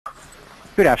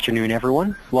Good afternoon,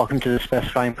 everyone. Welcome to the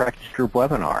Specifying Practice Group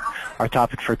webinar. Our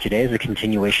topic for today is a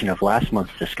continuation of last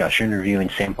month's discussion reviewing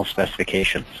sample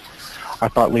specifications. Our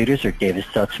thought leaders are David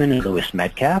Stutzman and Louis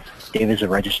Metcalf. Dave is a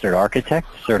registered architect,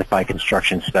 certified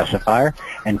construction specifier,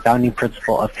 and founding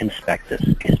principal of Conspectus,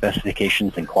 a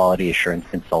specifications and quality assurance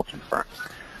consulting firm.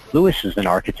 Louis is an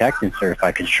architect and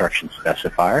certified construction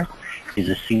specifier. He's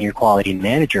a senior quality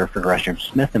manager for Gresham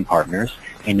Smith & Partners,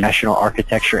 a national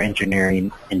architecture,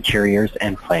 engineering, interiors,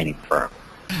 and planning firm.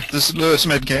 This is Louis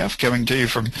Metcalf coming to you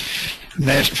from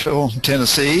Nashville,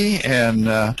 Tennessee, and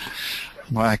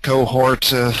my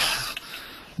cohort,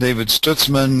 David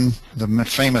Stutzman, the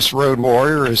famous road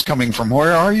warrior, is coming from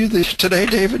where are you today,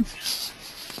 David?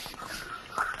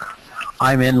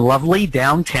 I'm in lovely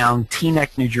downtown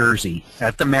Teaneck, New Jersey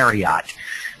at the Marriott.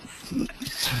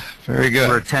 Very good.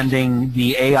 We're attending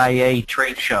the AIA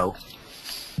trade show.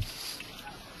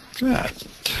 Good.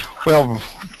 Well,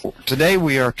 today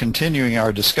we are continuing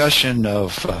our discussion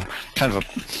of kind of a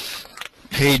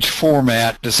page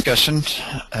format discussion,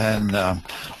 and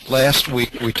last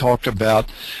week we talked about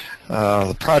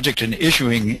the project and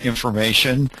issuing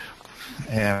information,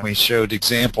 and we showed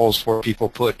examples where people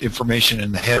put information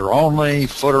in the header only,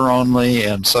 footer only,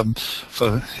 and some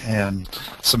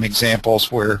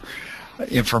examples where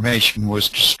information was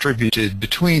distributed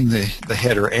between the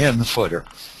header and the footer.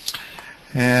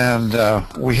 And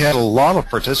we had a lot of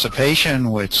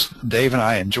participation, which Dave and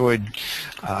I enjoyed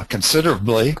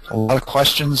considerably. A lot of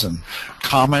questions and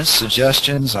comments,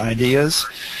 suggestions, ideas,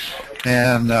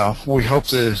 and we hope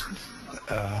that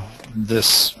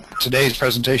today's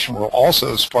presentation will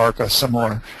also spark a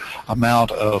similar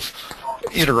amount of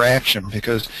interaction,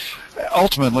 because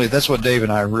ultimately that's what Dave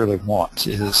and I really want,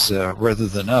 is rather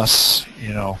than us,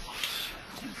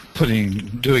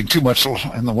 doing too much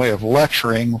in the way of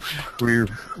lecturing, we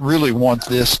really want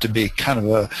this to be kind of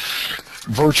a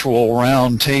virtual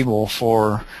round table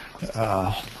for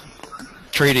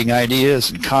trading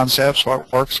ideas and concepts,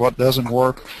 what works, what doesn't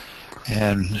work,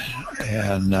 and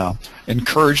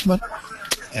encouragement.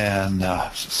 And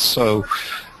so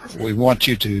we want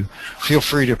you to feel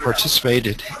free to participate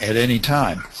at any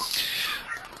time.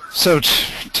 So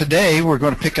today we're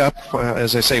going to pick up,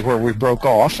 as I say, where we broke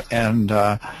off, and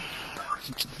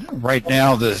right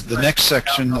now the next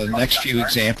section, the next few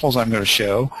examples I'm going to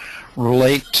show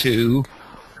relate to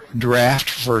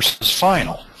draft versus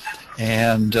final.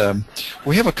 And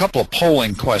we have a couple of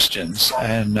polling questions,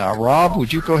 and Rob,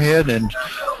 would you go ahead and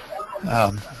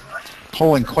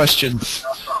polling question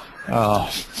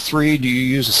 3, do you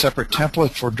use a separate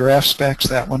template for draft specs,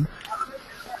 that one?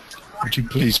 Would you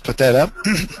please put that up?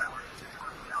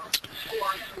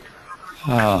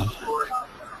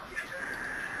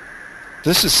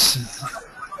 This is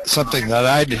something that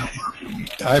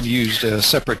I've used a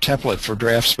separate template for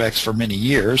draft specs for many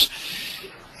years,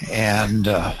 and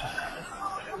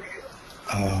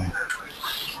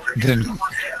then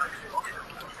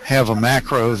have a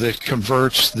macro that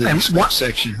converts the spec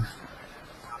section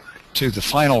to the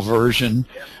final version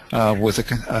with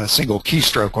a single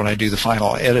keystroke when I do the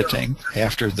final editing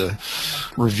after the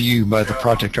review by the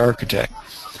project architect.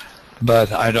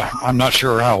 But I'm not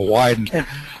sure how wide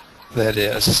that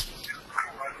is.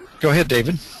 Go ahead,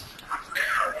 David.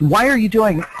 Why are you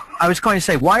doing? I was going to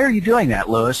say, why are you doing that,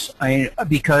 Louis?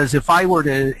 Because if I were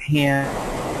to hand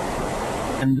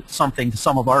something to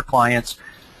some of our clients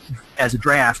as a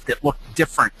draft that looked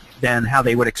different than how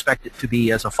they would expect it to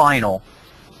be as a final,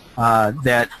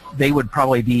 that they would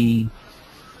probably be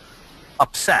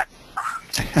upset.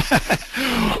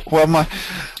 Well,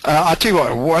 I'll tell you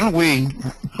what, why don't we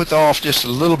put off just a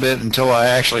little bit until I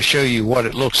actually show you what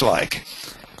it looks like.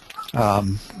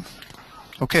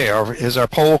 Okay, is our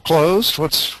poll closed?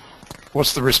 What's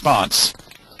the response?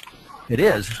 It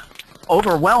is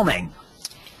overwhelming.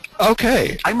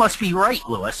 Okay. I must be right,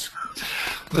 Louis.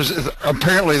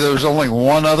 Apparently there's only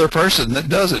one other person that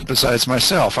does it besides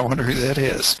myself. I wonder who that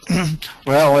is.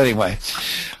 Well, anyway,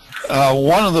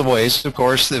 one of the ways, of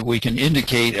course, that we can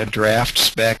indicate a draft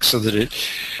spec so that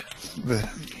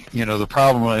the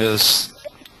problem is,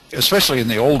 especially in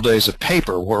the old days of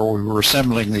paper where we were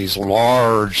assembling these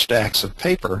large stacks of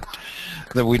paper,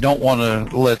 that we don't want to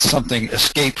let something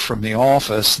escape from the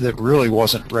office that really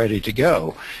wasn't ready to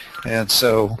go. And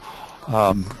so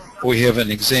we have an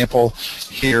example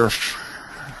here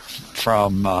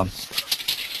from our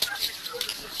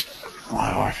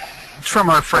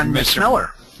friend Mitch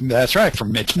Miller. That's right,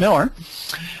 from Mitch Miller,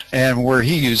 and where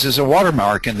he uses a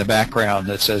watermark in the background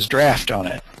that says draft on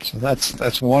it. So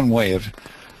that's one way of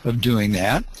doing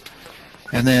that.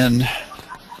 And then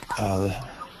let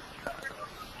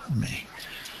me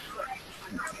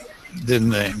then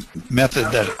the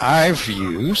method that I've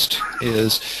used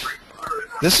is,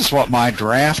 this is what my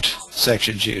draft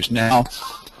sections use. Now,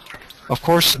 of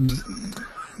course,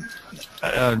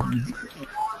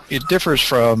 it differs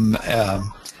from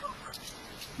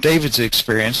David's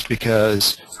experience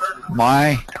because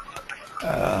my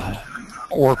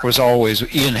work was always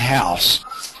in-house.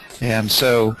 And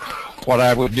so what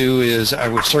I would do is I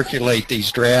would circulate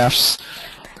these drafts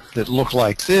that look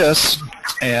like this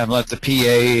and let the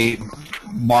PA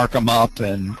mark them up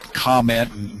and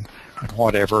comment and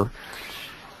whatever.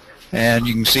 And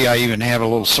you can see I even have a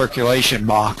little circulation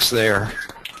box there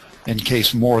in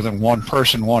case more than one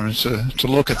person wanted to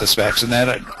look at the specs. And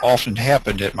that often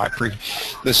happened at my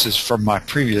this is from my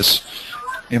previous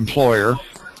employer.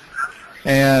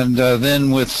 And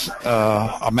then with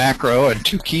a macro and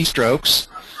 2 keystrokes,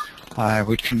 I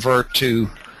would convert to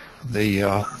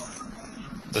the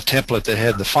template that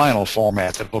had the final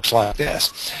format that looks like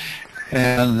this.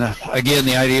 And again,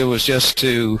 the idea was just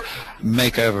to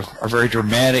make a very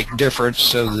dramatic difference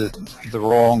so that the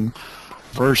wrong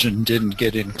version didn't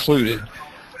get included.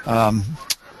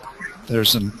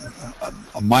 There's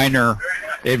a minor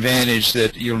advantage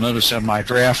that you'll notice on my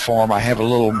draft form. I have a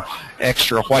little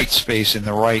extra white space in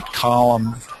the right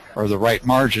column or the right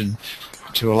margin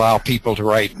to allow people to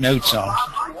write notes on.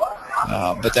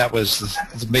 But that was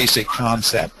the basic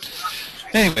concept.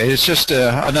 Anyway, it's just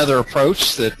another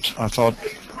approach that I thought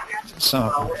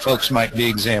some folks might be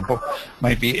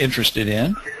interested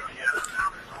in.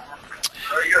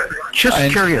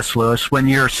 Just curious, Louis, when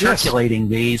you're circulating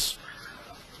these,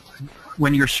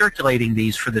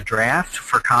 for the draft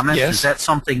for comments, is that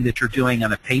something that you're doing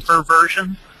on a paper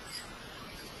version?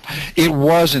 It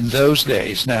was in those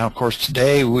days. Now, of course,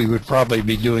 today we would probably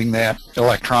be doing that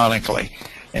electronically,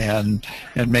 and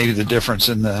maybe the difference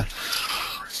in the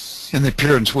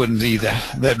appearance wouldn't be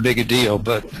that big a deal.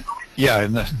 But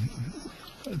yeah,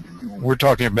 we're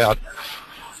talking about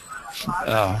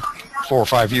 4 or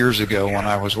 5 years ago when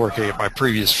I was working at my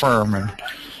previous firm and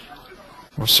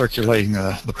was circulating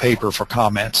the paper for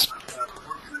comments.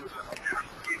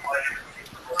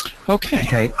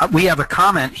 Okay. We have a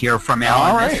comment here from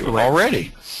Alan. All right,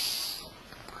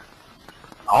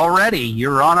 already,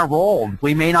 you're on a roll.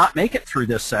 We may not make it through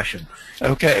this session.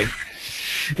 Okay.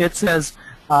 It says,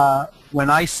 when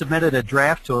I submitted a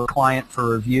draft to a client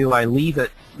for review, I leave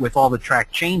it with all the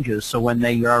track changes so when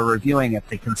they are reviewing it,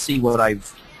 they can see what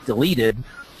I've deleted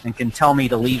and can tell me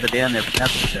to leave it in if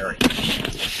necessary.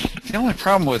 The only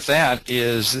problem with that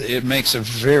is it makes a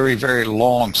very, very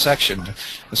long section,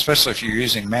 especially if you're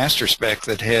using master spec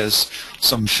that has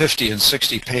some 50 and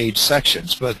 60 page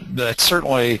sections. But that's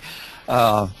certainly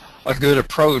a good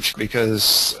approach,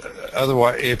 because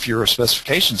otherwise, if you're a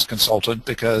specifications consultant,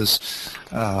 because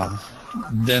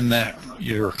then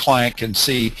your client can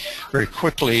see very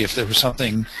quickly if there was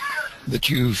something that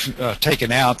you've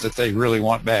taken out that they really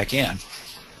want back in.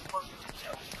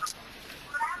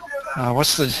 Why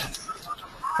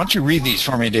don't you read these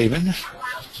for me, David?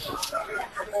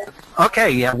 Okay,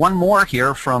 yeah, one more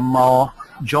here from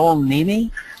Joel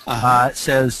Nimi.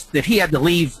 Says that he had to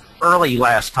leave early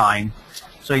last time,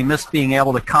 so he missed being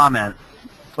able to comment.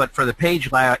 But for the page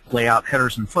layout,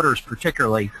 headers and footers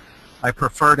particularly, I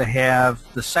prefer to have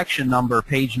the section number,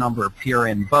 page number appear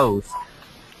in both,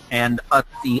 and at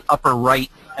the upper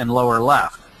right and lower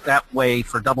left. That way,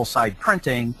 for double-side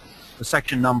printing, the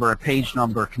section number and page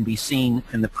number can be seen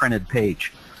in the printed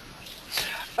page.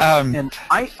 And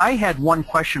I had one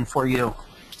question for you.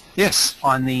 Yes.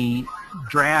 On the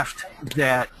draft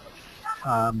that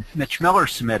Mitch Miller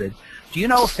submitted. Do you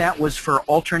know if that was for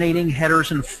alternating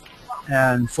headers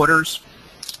and footers?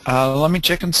 Let me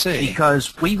check and see.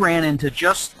 Because we ran into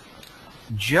just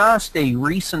a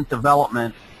recent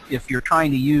development. If you're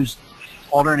trying to use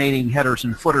alternating headers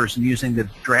and footers and using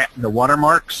the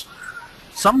watermarks,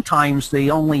 sometimes they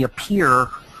only appear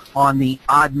on the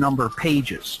odd number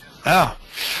pages. Oh.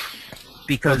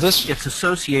 Because it's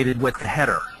associated with the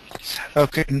header.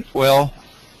 Okay, well,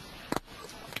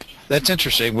 that's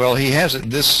interesting. Well, he has it.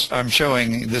 This I'm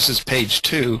showing. This is page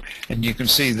 2, and you can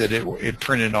see that it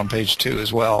printed on page 2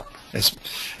 as well as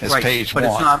right, page but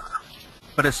 1.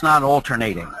 It's not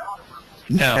alternating.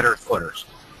 No. Header footers.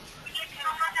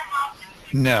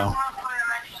 No.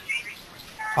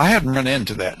 I hadn't run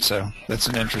into that, so that's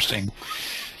an interesting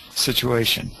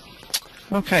situation.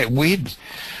 Okay,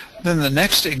 then the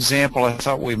next example I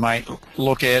thought we might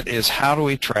look at is how do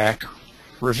we track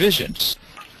revisions.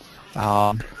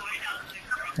 We're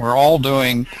all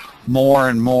doing more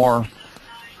and more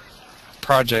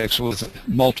projects with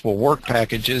multiple work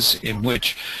packages in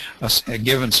which a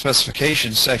given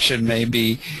specification section may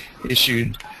be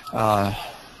issued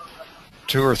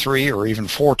 2 or 3 or even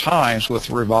 4 times with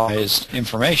revised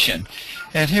information.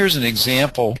 And here's an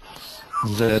example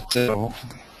that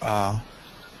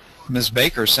Ms.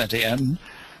 Baker sent in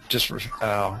just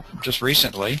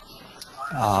recently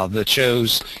that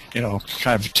shows,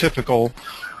 kind of a typical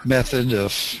method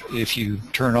of if you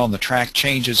turn on the track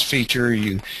changes feature,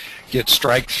 you get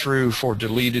strike through for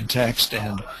deleted text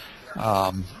and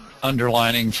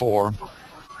underlining for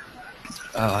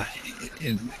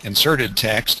inserted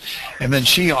text, and then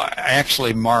she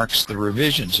actually marks the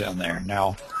revisions in there.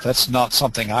 Now, that's not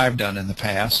something I've done in the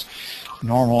past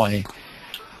normally,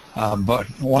 but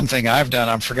one thing I've done,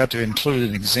 I forgot to include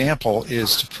an example,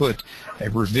 is to put a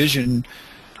revision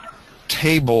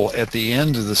table at the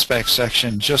end of the spec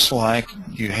section, just like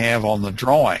you have on the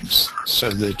drawings, so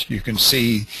that you can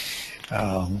see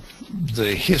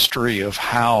the history of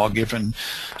how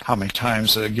many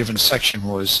times a given section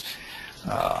was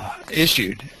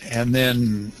issued. And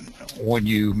then when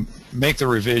you make the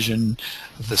revision,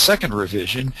 the second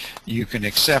revision, you can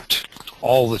accept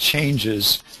all the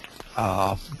changes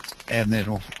and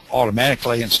then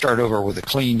automatically and start over with a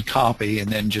clean copy and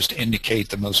then just indicate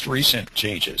the most recent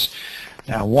changes.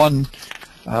 Now, one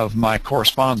of my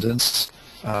correspondents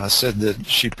said that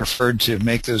she preferred to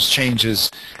make those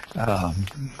changes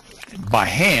by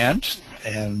hand,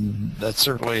 and that's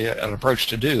certainly an approach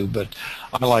to do, but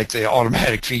I like the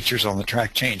automatic features on the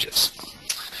track changes.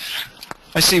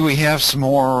 I see we have some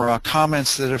more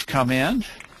comments that have come in.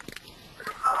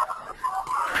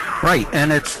 Right,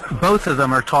 and it's both of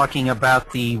them are talking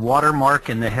about the watermark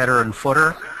in the header and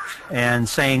footer and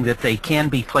saying that they can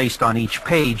be placed on each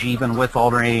page even with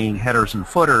alternating headers and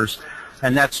footers.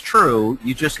 And that's true.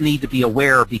 You just need to be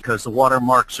aware, because the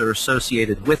watermarks are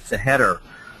associated with the header,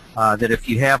 that if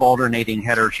you have alternating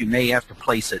headers, you may have to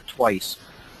place it twice.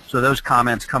 So those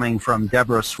comments coming from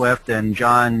Deborah Swift and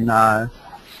John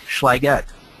Schlaget.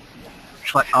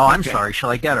 I'm sorry,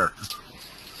 Schlagetter.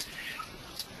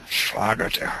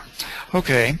 Schlagetter.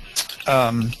 Okay.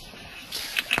 And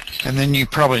then you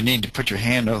probably need to put your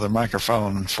hand over the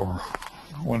microphone for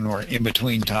when we're in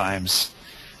between times.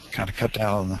 Kind of cut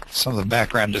down on some of the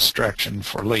background distraction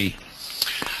for Lee.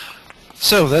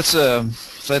 So that's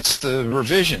the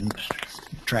revision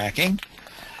tracking.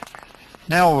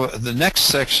 Now the next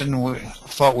section, we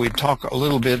thought we'd talk a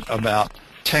little bit about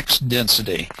text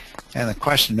density and the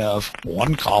question of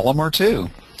 1 column or 2.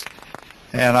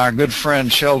 And our good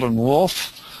friend Sheldon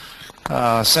Wolf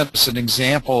sent us an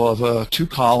example of a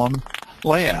 2-column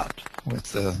layout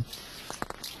with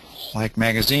like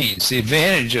magazines. The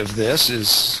advantage of this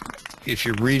is if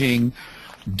you're reading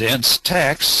dense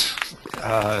text,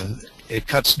 it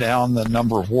cuts down the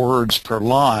number of words per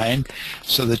line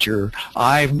so that your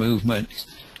eye movement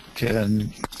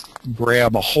can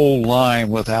grab a whole line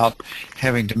without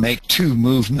having to make 2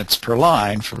 movements per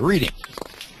line for reading.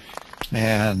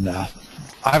 And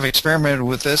I've experimented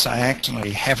with this. I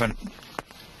actually haven't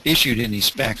issued any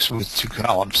specs with 2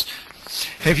 columns.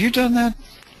 Have you done that,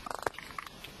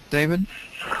 David?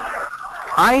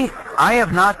 I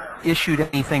have not issued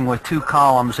anything with 2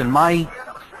 columns, and my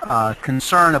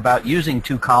concern about using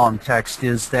 2-column text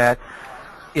is that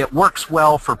it works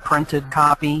well for printed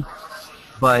copy,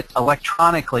 but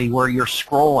electronically, where you're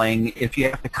scrolling, if you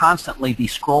have to constantly be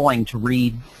scrolling to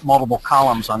read multiple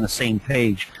columns on the same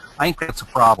page, I think that's a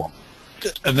problem.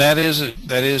 And that is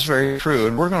very true.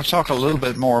 And we're going to talk a little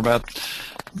bit more about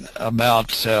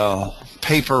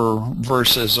paper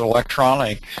versus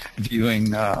electronic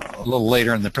viewing a little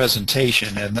later in the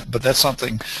presentation. But that's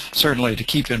something certainly to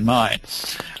keep in mind.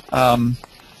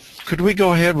 Could we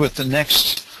go ahead with the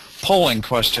next polling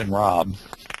question, Rob?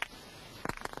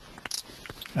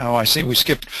 Oh, I see we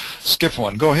skipped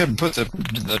one. Go ahead and put the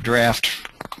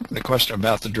question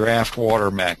about the draft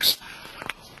watermarks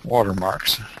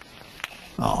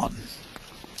on.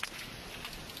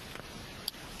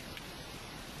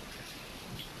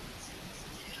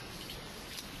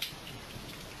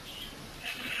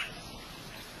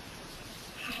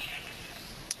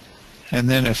 And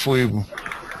then if we...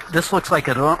 This looks like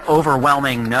an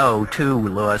overwhelming no, too,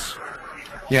 Lewis.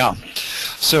 Yeah.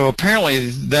 So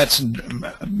apparently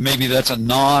maybe that's a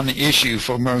non-issue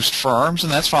for most firms,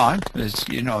 and that's fine.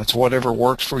 It's whatever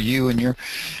works for you and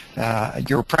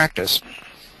your practice.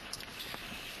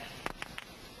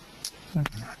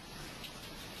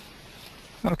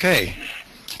 Okay.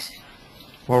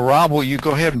 Well, Rob, will you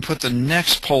go ahead and put the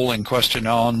next polling question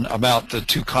on about the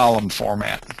 2-column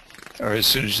format, or as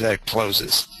soon as that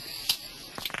closes?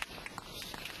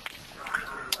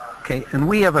 Okay, and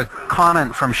we have a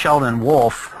comment from Sheldon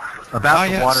Wolf about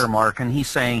the yes. watermark, and he's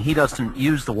saying he doesn't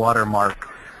use the watermark,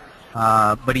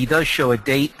 but he does show a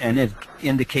date, and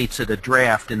indicates it a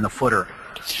draft in the footer.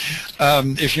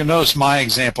 If you notice, my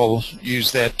example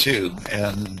used that too,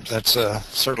 and that's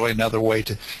certainly another way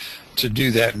to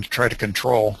do that and try to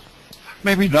control.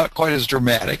 Maybe not quite as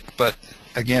dramatic, but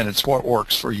again, it's what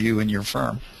works for you and your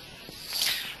firm.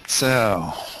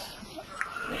 So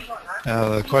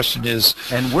the question is,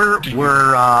 and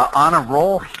we're on a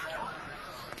roll.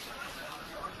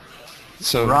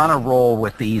 So we're on a roll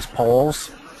with these polls.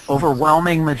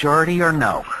 Overwhelming majority or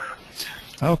no?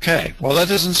 Okay, well, that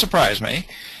doesn't surprise me.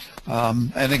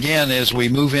 And again, as we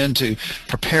move into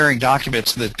preparing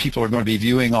documents that people are going to be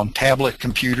viewing on tablet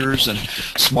computers and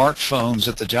smartphones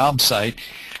at the job site,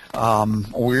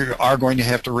 we are going to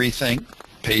have to rethink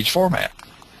page format.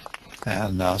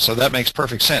 And so that makes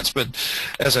perfect sense. But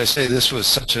as I say, this was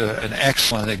such an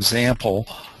excellent example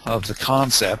of the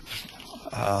concept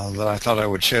that I thought I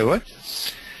would show it.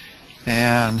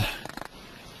 And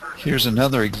here's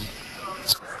another example.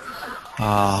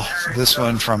 This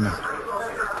one from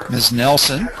Ms.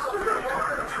 Nelson.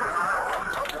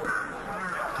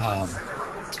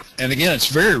 And again, it's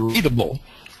very readable,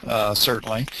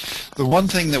 certainly. The one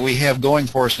thing that we have going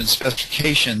for us in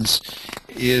specifications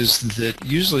is that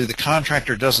usually the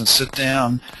contractor doesn't sit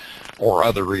down, or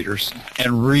other readers,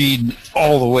 and read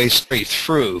all the way straight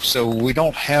through. So we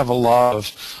don't have a lot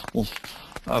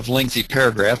of lengthy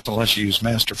paragraphs unless you use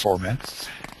master format.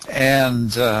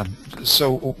 And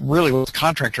so really what the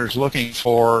contractor is looking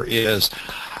for is,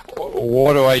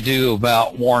 what do I do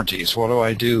about warranties? What do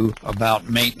I do about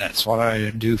maintenance? What do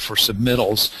I do for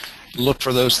submittals? Look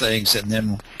for those things and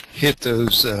then hit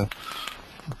those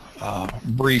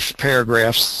brief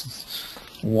paragraphs.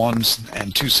 1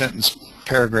 and 2 sentence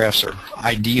paragraphs are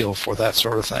ideal for that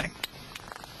sort of thing.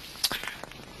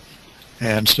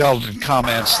 And Sheldon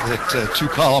comments that 2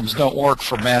 columns don't work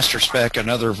for master spec and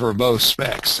other verbose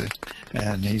specs,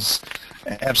 and he's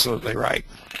absolutely right.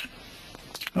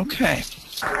 Okay.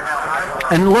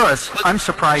 And Louis, I'm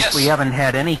surprised Yes. we haven't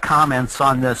had any comments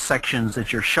on the sections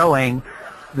that you're showing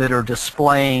that are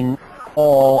displaying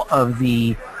all of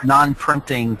the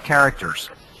non-printing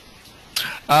characters.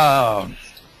 Oh,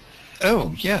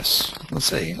 yes. Let's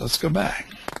see. Let's go back.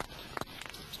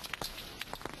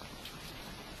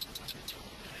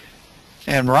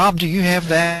 And Rob, do you have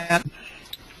that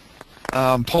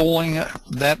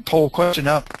poll question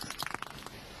up?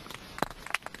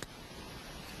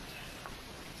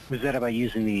 Was that about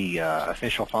using the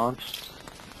official fonts?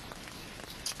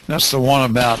 That's the one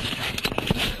about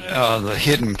the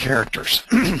hidden characters.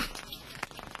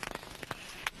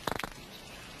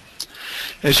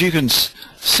 As you can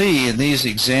see in these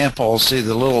examples, see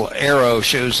the little arrow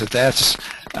shows that that's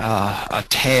a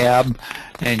tab,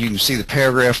 and you can see the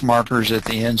paragraph markers at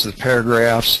the ends of the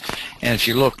paragraphs. And if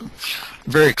you look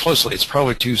very closely, it's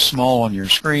probably too small on your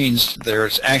screens,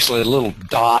 there's actually a little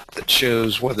dot that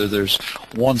shows whether there's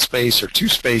 1 space or 2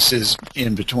 spaces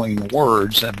in between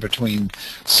words and between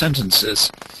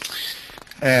sentences.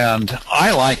 And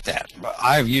I like that.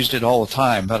 I've used it all the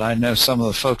time, but I know some of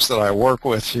the folks that I work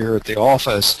with here at the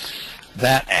office,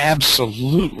 that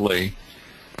absolutely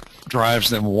drives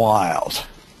them wild.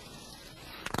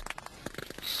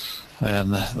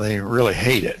 And they really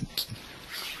hate it.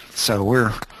 So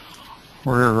we're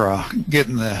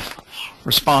getting the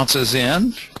responses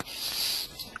in,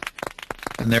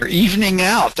 and they're evening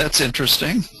out. That's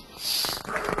interesting.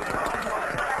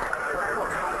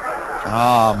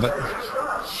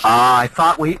 I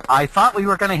thought we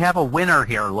were going to have a winner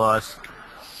here, Louis,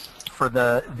 for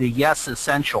the yes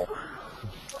essential,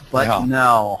 but yeah.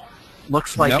 No.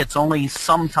 Looks like Nope. It's only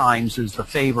sometimes is the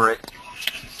favorite.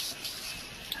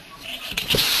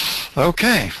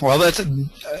 Okay, well, that's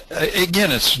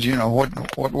again, it's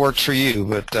what works for you,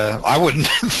 but I wouldn't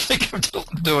think of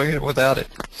doing it without it.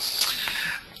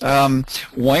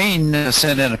 Wayne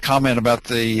sent in a comment about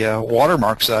the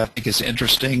watermarks that I think is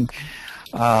interesting,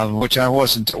 which I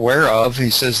wasn't aware of. He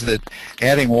says that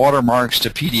adding watermarks to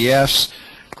PDFs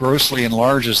grossly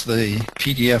enlarges the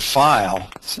PDF file,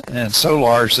 and so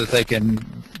large that they can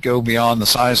go beyond the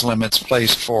size limits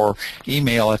placed for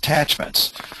email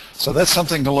attachments. So that's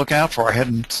something to look out for. I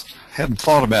hadn't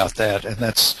thought about that, and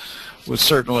that's would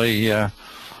certainly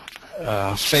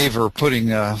favor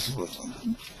putting a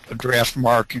draft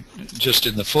mark just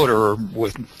in the footer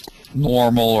with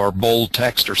normal or bold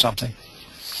text or something.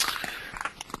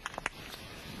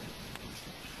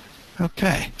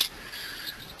 Okay.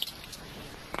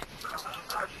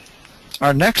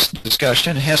 Our next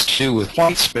discussion has to do with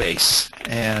white space,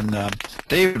 and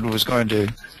David was going to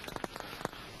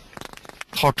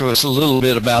talk to us a little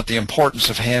bit about the importance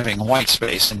of having white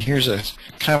space. And here's a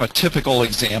kind of a typical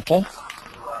example.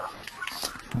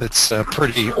 that's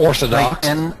pretty orthodox.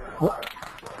 Right.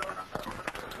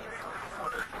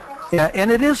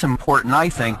 And it is important, I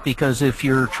think, because if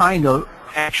you're trying to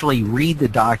actually read the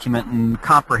document and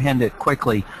comprehend it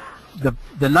quickly,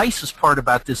 the nicest part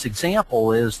about this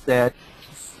example is that,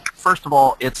 first of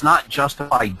all, it's not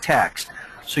justified text.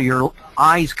 So your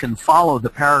eyes can follow the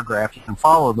paragraph, you can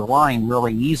follow the line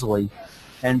really easily,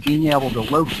 and being able to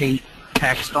locate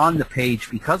text on the page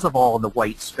because of all of the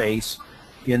white space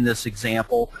in this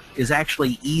example is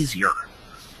actually easier.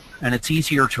 And it's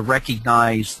easier to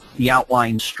recognize the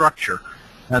outline structure.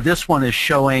 Now this one is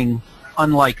showing,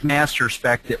 unlike master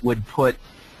spec that would put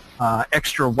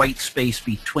extra white space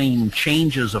between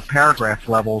changes of paragraph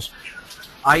levels,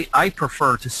 I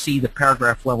prefer to see the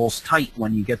paragraph levels tight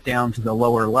when you get down to the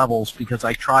lower levels, because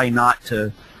I try not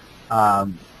to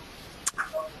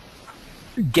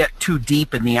get too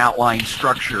deep in the outline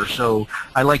structure. So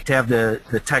I like to have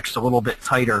the text a little bit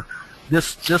tighter.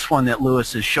 This one that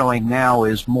Lewis is showing now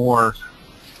is more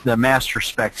the master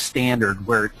spec standard,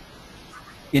 where it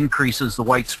increases the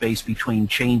white space between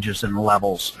changes and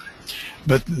levels.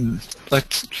 But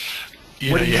let's,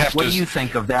 what do you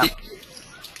think of that?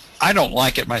 I don't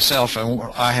like it myself, and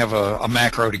I have a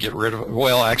macro to get rid of it.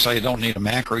 Well, actually, you don't need a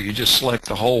macro. You just select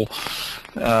the whole.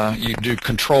 You do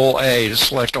Control A to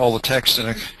select all the text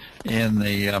in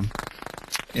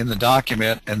the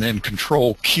document, and then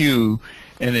Control Q,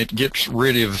 and it gets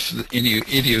rid of any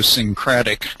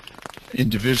idiosyncratic,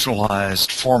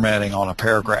 individualized formatting on a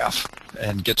paragraph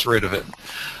and gets rid of it.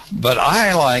 But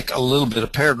I like a little bit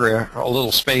of paragraph, a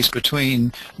little space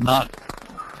between, not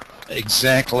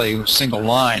exactly single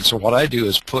lines. So what I do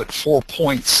is put 4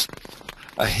 points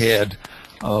ahead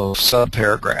of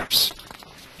subparagraphs.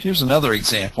 Here's another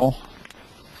example.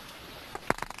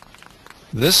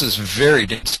 This is very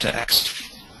dense text,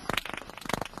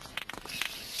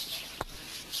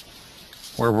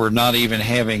 where we're not even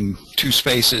having 2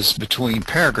 spaces between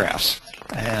paragraphs,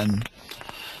 and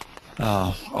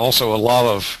also a lot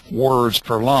of words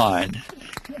per line.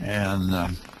 And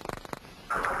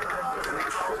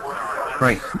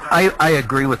right. I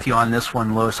agree with you on this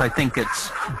one, Lewis. I think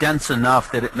it's dense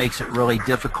enough that it makes it really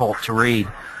difficult to read.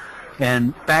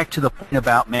 And back to the point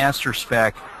about master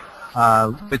spec,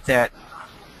 with that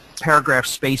paragraph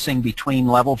spacing between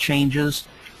level changes,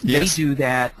 yes, they do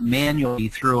that manually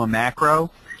through a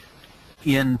macro.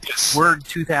 In yes, Word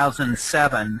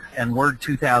 2007 and Word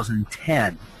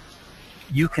 2010,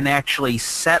 you can actually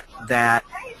set that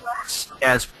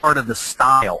as part of the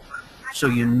style, so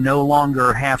you no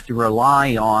longer have to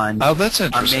rely on that's a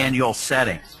interesting. manual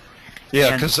setting.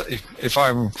 Yeah, because if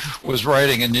I was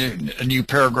writing a new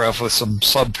paragraph with some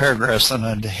subparagraphs, then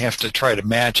I'd have to try to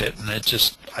match it, and I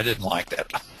didn't like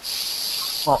that.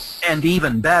 Well, and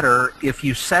even better, if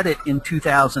you set it in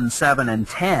 2007 and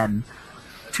 10,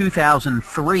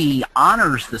 2003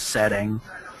 honors the setting,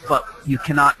 but you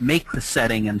cannot make the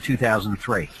setting in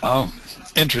 2003. Oh,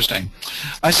 interesting.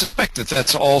 I suspect that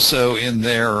that's also in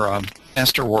their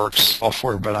Masterworks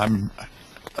software, but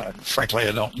frankly,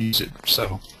 I don't use it,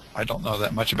 so I don't know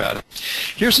that much about it.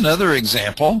 Here's another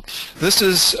example. This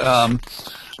is a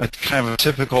kind of a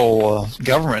typical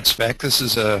government spec. This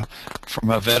is from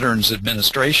a Veterans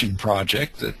Administration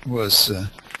project that was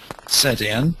sent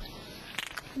in,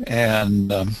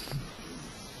 and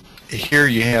here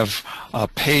you have a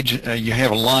page. You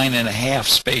have a line and a half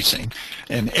spacing,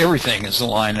 and everything is a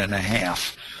line and a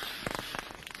half,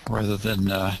 rather than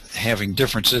having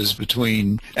differences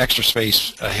between extra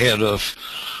space ahead of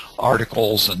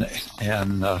articles and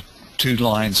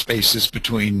 2-line spaces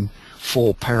between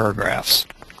full paragraphs.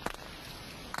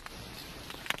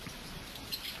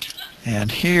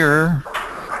 And here,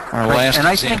 our last and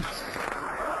I example.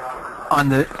 think on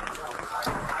the,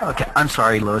 okay, I'm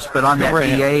sorry, Lewis, but on that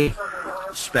DA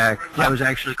spec, I was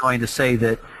actually going to say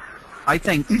that I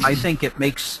think it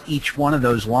makes each one of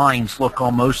those lines look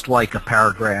almost like a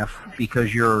paragraph,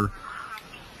 because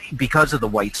of the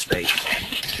white space.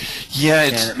 Yeah,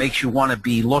 and it makes you want to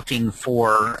be looking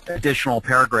for additional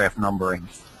paragraph numbering.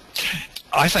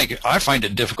 I find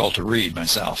it difficult to read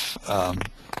myself, and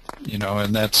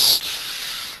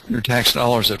that's your tax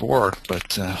dollars at work.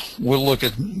 But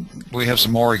we have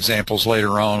some more examples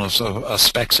later on of a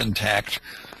specs intact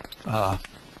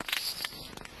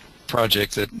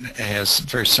project that has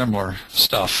very similar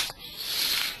stuff.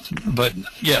 But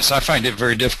yes, I find it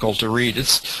very difficult to read.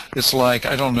 It's like,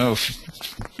 I don't know if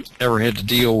you ever had to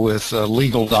deal with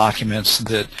legal documents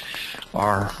that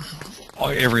are,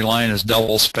 every line is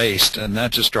double spaced, and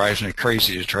that just drives me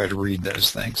crazy to try to read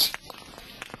those things.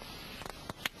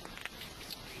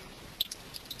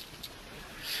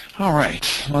 All right,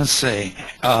 let's see.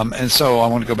 And so I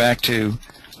want to go back to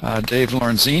Dave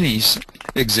Lorenzini's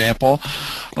example.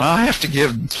 Well, I have to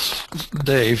give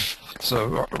Dave,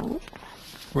 so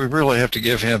we really have to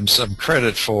give him some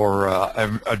credit for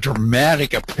a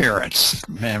dramatic appearance.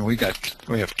 Man, we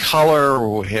have color,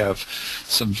 we have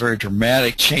some very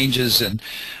dramatic changes in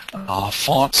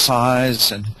font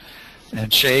size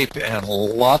and shape, and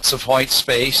lots of white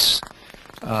space.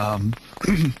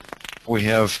 We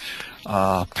have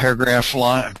paragraphs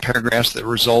that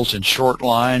result in short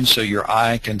lines, so your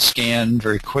eye can scan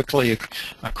very quickly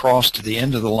across to the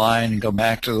end of the line and go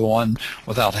back to the one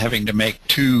without having to make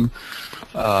two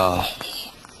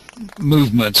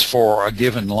movements for a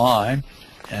given line.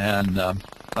 And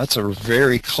that's a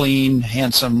very clean,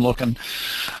 handsome looking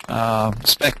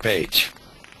spec page.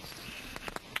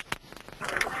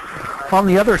 Well,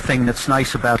 the other thing that's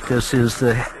nice about this is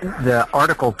the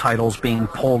article titles being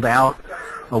pulled out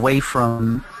away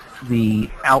from the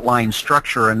outline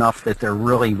structure enough that they're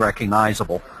really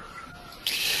recognizable.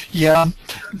 Yeah,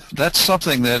 that's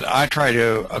something that I try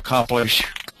to accomplish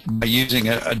by using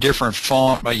a different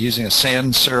font, by using a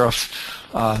sans serif.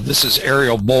 This is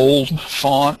Arial bold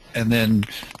font, and then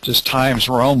just Times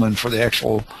Roman for the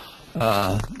actual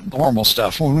normal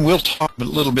stuff. We'll talk a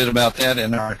little bit about that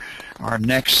in our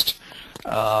next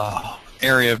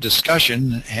area of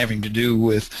discussion, having to do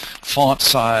with font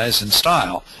size and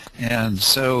style. And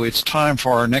so it's time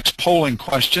for our next polling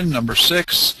question, number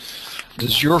 6.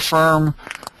 Does your firm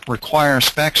require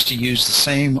specs to use the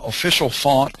same official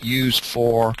font used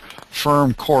for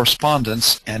firm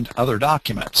correspondence and other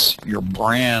documents, your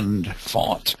brand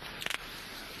font?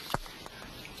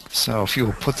 So if you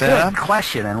will put that up. Good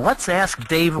question, and let's ask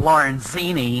Dave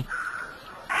Lorenzini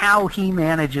how he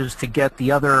manages to get the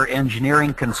other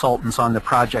engineering consultants on the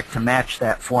project to match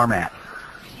that format.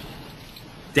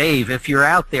 Dave, if you're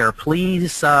out there,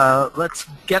 please let's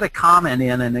get a comment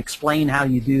in and explain how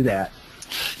you do that.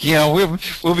 Yeah,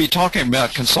 we'll be talking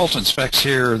about consultant specs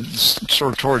here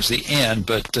sort of towards the end,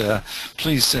 but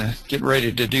please get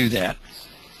ready to do that.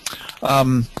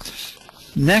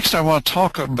 Next, I want to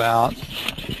talk about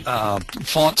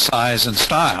font size and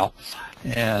style.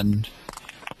 And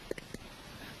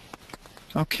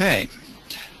okay,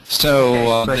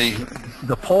 so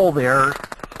the poll there.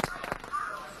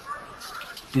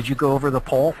 Did you go over the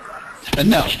poll?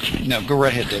 No, go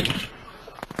right ahead, David.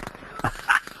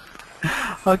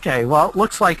 Okay, well, it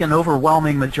looks like an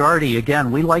overwhelming majority.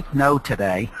 Again, we like no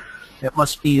today. It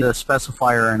must be the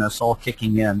specifier and us all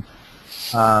kicking in.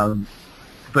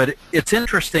 But it's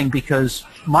interesting because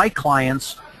my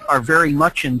clients are very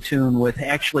much in tune with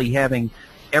actually having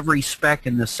every spec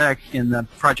in the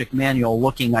project manual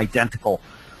looking identical.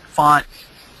 Font,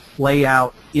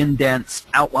 layout, indents,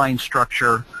 outline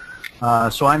structure.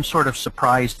 So I'm sort of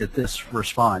surprised at this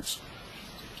response.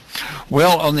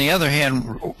 Well, on the other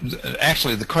hand,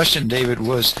 actually the question, David,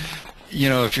 was,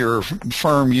 if your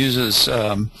firm uses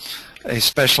a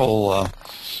special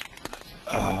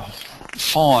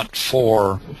font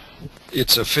for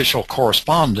its official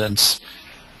correspondence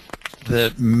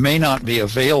that may not be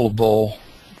available,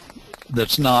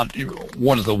 that's not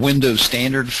one of the Windows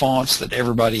standard fonts that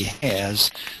everybody has,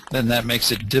 then that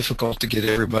makes it difficult to get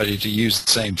everybody to use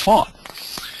the same font.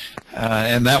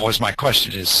 And that was my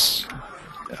question, is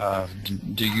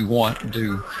do you want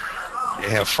to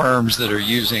have firms that are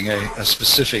using a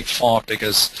specific font,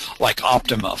 because like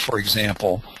Optima, for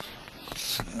example,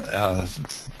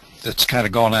 that's kind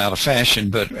of gone out of fashion,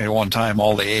 but at one time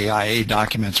all the AIA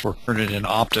documents were printed in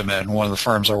Optima, and one of the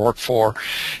firms I worked for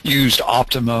used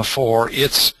Optima for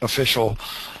its official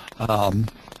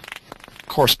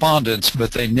correspondence,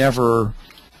 but they never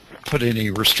put any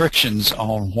restrictions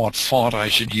on what font I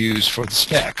should use for the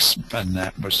specs, and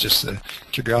that was just a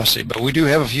curiosity. But we do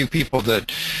have a few people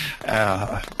that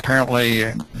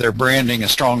apparently their branding is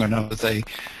strong enough that they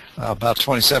about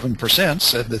 27%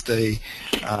 said that they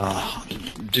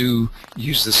do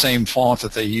use the same font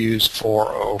that they use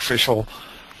for official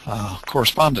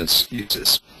correspondence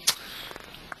uses.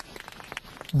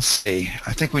 Let's see.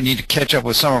 I think we need to catch up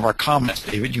with some of our comments.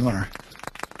 David, you want to?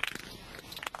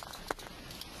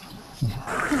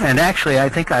 And actually, I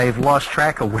think I've lost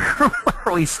track of where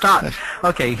we stopped.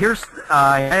 Okay, here's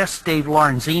I asked Dave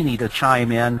Lorenzini to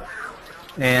chime in,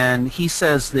 and he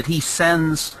says that he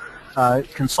sends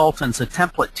consultants a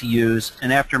template to use,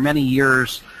 and after many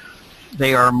years,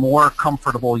 they are more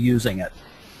comfortable using it.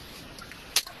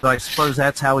 So I suppose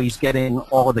that's how he's getting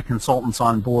all of the consultants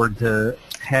on board to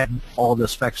have all the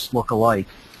specs look alike.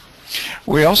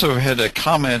 We also had a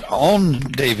comment on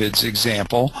David's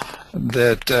example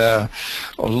that a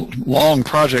long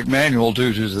project manual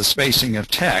due to the spacing of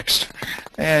text.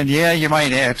 And yeah, you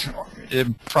might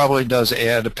it probably does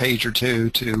add a page or two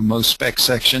to most spec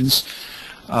sections.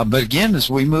 But again, as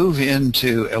we move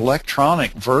into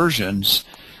electronic versions,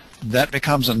 that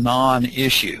becomes a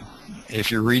non-issue.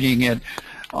 If you're reading it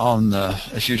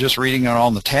if you're just reading it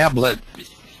on the tablet,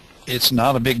 it's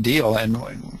not a big deal, and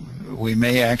we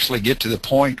may actually get to the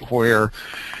point where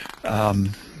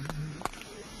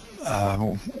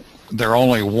there are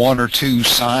only 1 or 2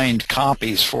 signed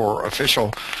copies for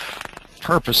official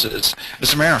purposes.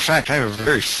 As a matter of fact, I have a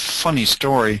very funny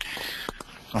story.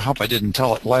 I hope I didn't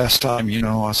tell it last time. You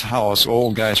know how us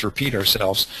old guys repeat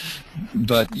ourselves.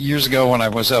 But years ago when I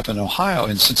was up in Ohio,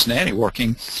 in Cincinnati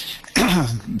working,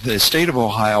 the state of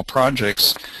Ohio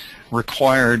projects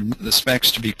required the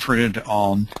specs to be printed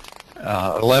on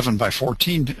 11 by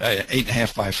 14,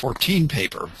 8.5 by 14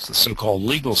 paper, the so-called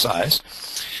legal size.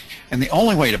 And the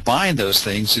only way to bind those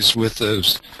things is with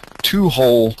those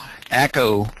 2-hole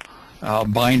ACO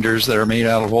binders that are made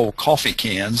out of old coffee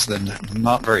cans, then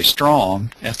not very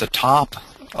strong, at the top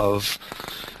of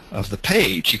the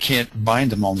page. You can't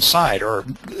bind them on the side, or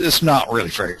it's not really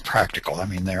very practical. I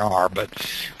mean, there are, but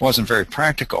it wasn't very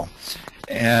practical.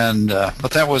 And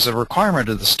but that was a requirement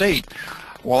of the state.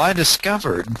 Well, I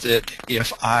discovered that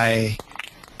if I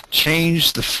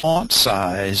changed the font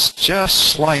size just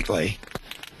slightly,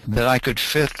 that I could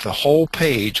fit the whole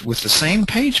page with the same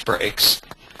page breaks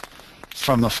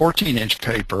from the 14-inch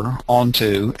paper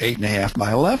onto 8.5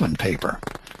 by 11 paper.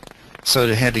 So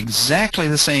it had exactly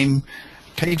the same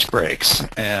page breaks,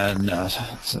 and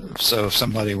so if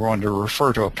somebody wanted to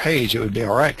refer to a page, it would be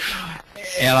all right.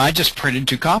 And I just printed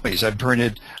 2 copies. I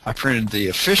printed the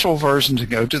official version to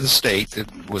go to the state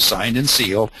that was signed and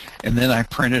sealed, and then I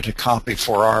printed a copy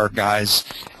for our guys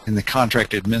in the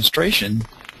contract administration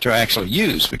to actually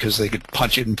use, because they could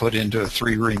punch it and put it into a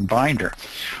 3-ring binder.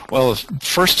 Well, the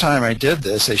first time I did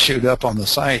this, they showed up on the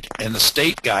site, and the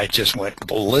state guy just went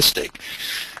ballistic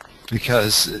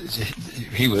because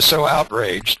he was so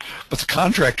outraged. But the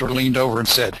contractor leaned over and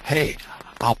said, "Hey,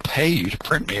 I'll pay you to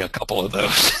print me a couple of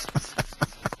those."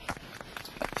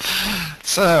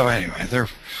 So anyway, there are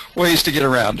ways to get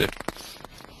around it.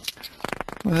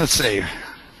 Let's see.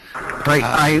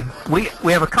 Right.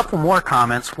 We have a couple more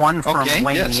comments. One from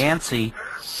Wayne yes. Yancey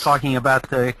talking about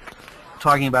the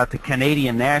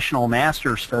Canadian National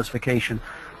Master Specification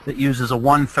that uses a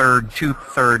 1/3,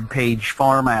 2/3 page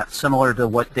format, similar to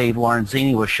what Dave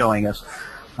Lorenzini was showing us.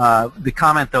 The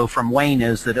comment, though, from Wayne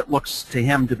is that it looks to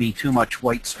him to be too much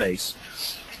white space.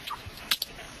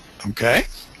 Okay.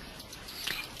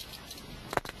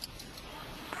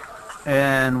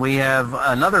 And we have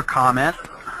another comment.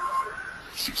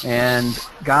 And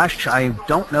gosh, I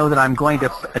don't know that I'm going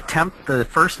to attempt the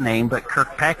first name, but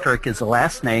Kirkpatrick is the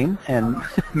last name, and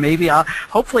maybe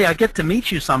hopefully I get to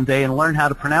meet you someday and learn how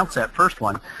to pronounce that first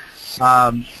one.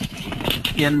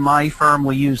 In my firm,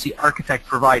 we use the architect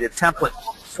provided template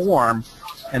form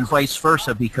and vice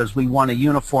versa, because we want a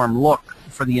uniform look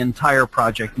for the entire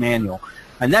project manual.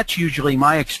 And that's usually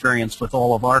my experience with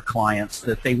all of our clients,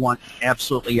 that they want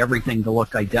absolutely everything to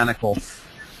look identical.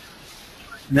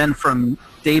 And then from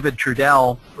David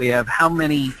Trudell, we have how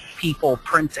many people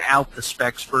print out the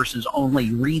specs versus only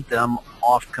read them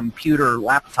off computer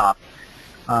laptop.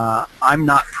 I'm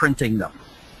not printing them.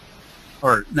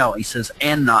 Or no, he says,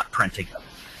 and not printing them.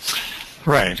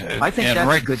 Right. I think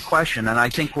that's a good question, and I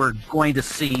think we're going to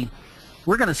see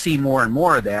more and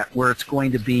more of that, where it's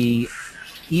going to be,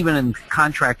 even in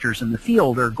contractors in the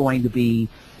field are going to be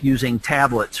using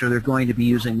tablets, or they're going to be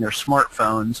using their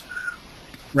smartphones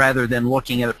rather than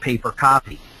looking at a paper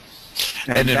copy.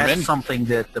 And that's something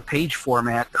that the page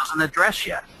format doesn't address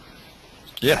yet.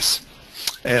 Yes,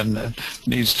 and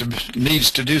needs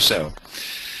to do so.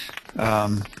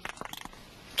 And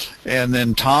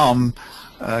then Tom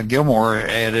Gilmore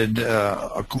added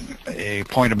a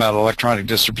point about electronic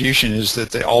distribution, is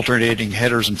that the alternating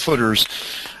headers and footers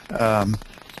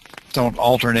don't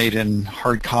alternate in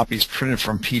hard copies printed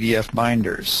from PDF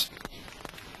binders.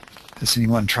 Has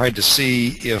anyone tried to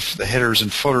see if the headers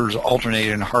and footers alternate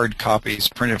in hard copies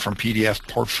printed from PDF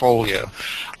portfolio?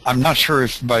 I'm not sure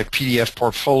if by PDF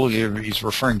portfolio he's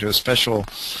referring to a special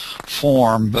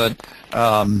form, but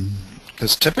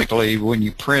because typically when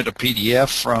you print a PDF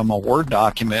from a Word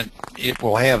document, it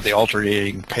will have the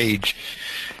alternating page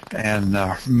and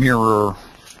mirror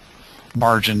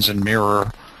margins and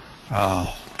mirror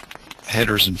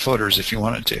headers and footers if you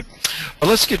wanted to. But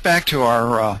let's get back to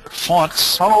our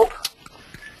fonts.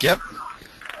 Yep.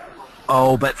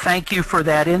 Oh, but thank you for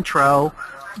that intro.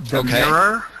 The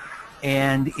mirror,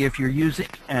 and if you're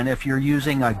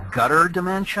using a gutter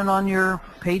dimension on your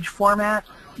page format,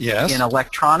 yes, in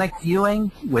electronic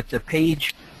viewing with the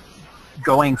page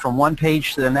going from one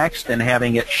page to the next and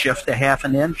having it shift a half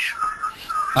an inch.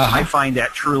 I find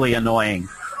that truly annoying.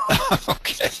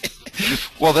 Okay.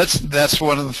 Well, that's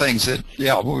one of the things that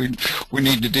we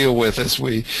need to deal with as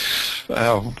we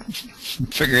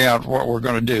figure out what we're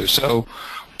going to do. So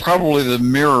probably the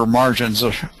mirror margins,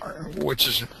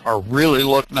 which really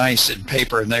look nice in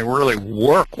paper and they really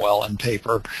work well in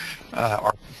paper,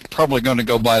 are probably going to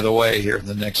go by the way here in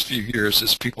the next few years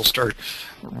as people start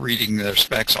reading their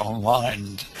specs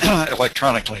online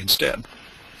electronically instead.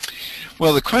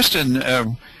 Well, the question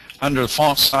under the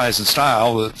font size and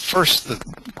style, the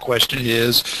question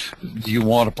is, do you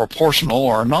want a proportional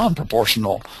or a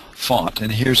non-proportional font?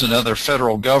 And here's another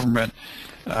federal government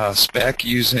spec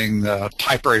using the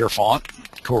typewriter font,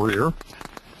 Courier,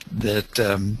 that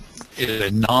is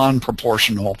a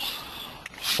non-proportional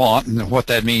font, and what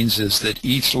that means is that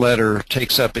each letter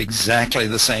takes up exactly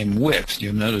the same width.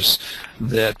 You'll notice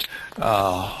that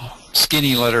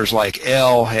skinny letters like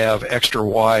L have extra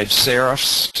wide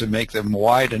serifs to make them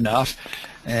wide enough,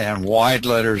 and wide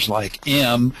letters like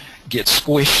M get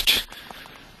squished,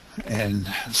 and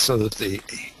so that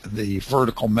the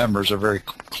vertical members are very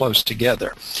close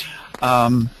together.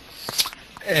 And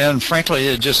frankly,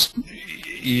 it just,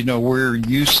 we're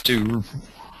used to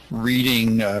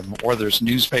reading, whether it's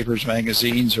newspapers,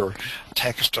 magazines, or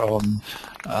text on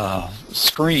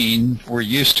screen, we're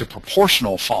used to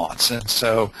proportional fonts, and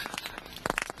so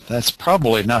that's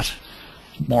probably not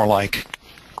more like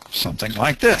something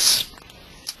like this,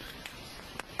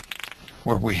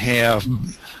 where we have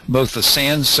both the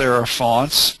sans serif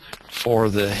fonts for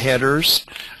the headers,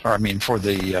 for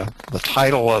the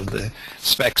title of the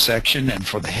spec section, and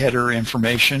for the header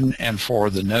information, and for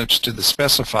the notes to the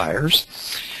specifiers,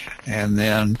 and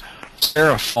then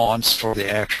serif fonts for the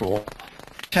actual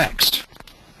text,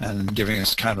 and giving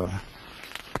us kind of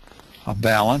a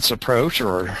balanced approach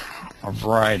or a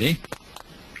variety.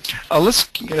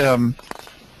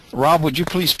 Rob, would you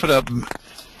please put up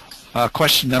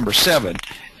question number 7?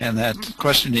 And that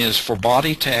question is, for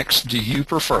body text, do you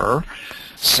prefer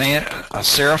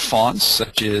serif fonts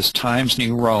such as Times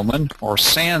New Roman or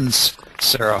sans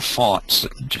serif fonts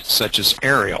such as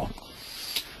Arial?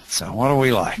 So what do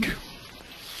we like?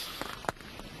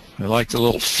 We like the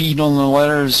little feet on the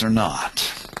letters or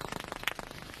not?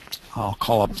 I'll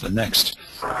call up the next.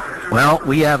 Well,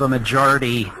 we have a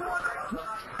majority,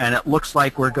 and it looks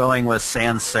like we're going with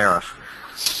sans serif.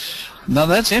 Now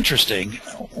that's interesting.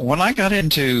 When I got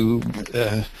into,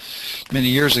 many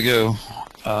years ago,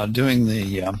 doing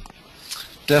the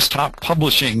desktop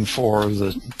publishing for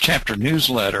the chapter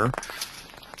newsletter,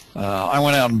 I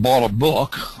went out and bought a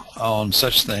book on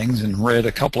such things and read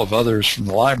a couple of others from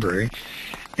the library,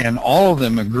 and all of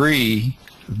them agree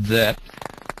that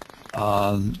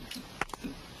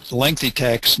lengthy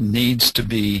text needs to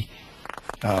be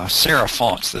serif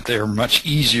fonts, that they're much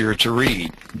easier to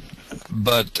read.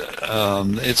 But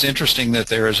it's interesting that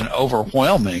there is an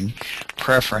overwhelming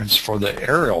preference for the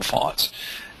Arial fonts.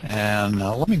 And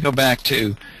let me go back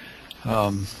to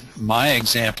my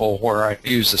example where I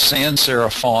use the sans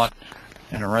serif font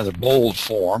in a rather bold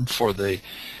form for the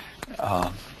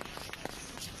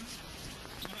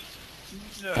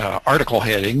article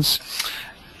headings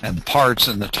and the parts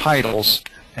and the titles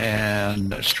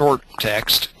and short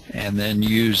text, and then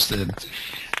use the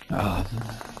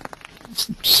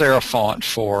serif font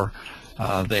for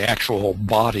the actual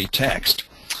body text.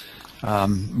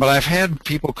 But I've had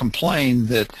people complain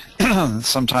that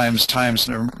sometimes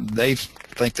they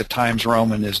think that Times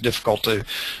Roman is difficult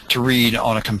to read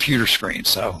on a computer screen.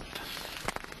 So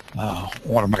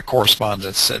one of my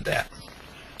correspondents said that.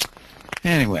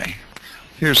 Anyway,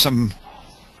 here's some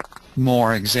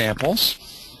more examples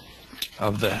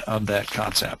of that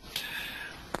concept.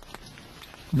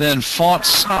 Then font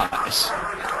size.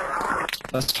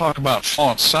 Let's talk about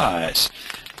font size.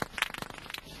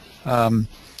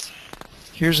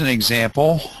 Here's an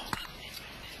example.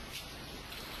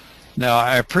 Now,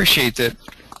 I appreciate that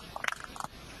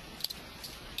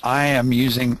I am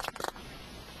using,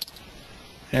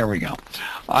 there we go.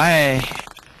 I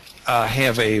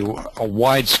have a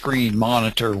widescreen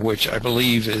monitor, which I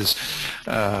believe is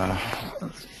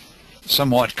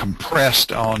somewhat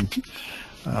compressed on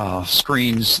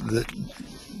screens that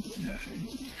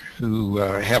who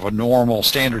have a normal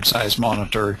standard size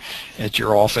monitor at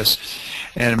your office,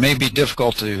 and it may be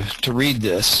difficult to read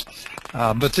this,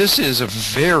 but this is a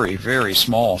very, very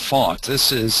small font.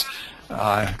 This is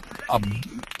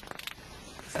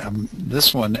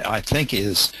this one I think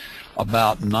is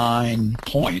about 9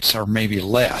 points or maybe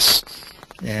less,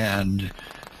 and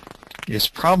it's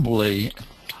probably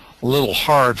a little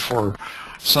hard for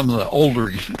some of the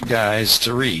older guys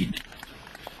to read.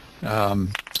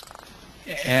 And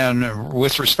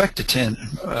with respect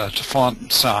to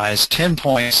font size, 10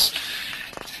 points,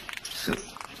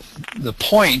 the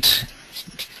point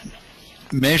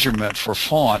measurement for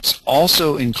fonts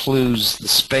also includes the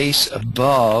space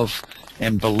above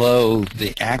and below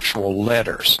the actual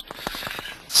letters.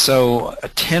 So a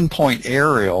 10-point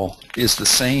Arial is the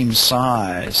same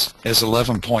size as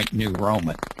 11-point New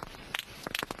Roman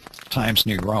times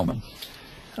New Roman.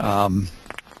 The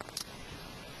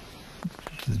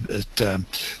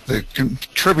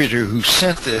contributor who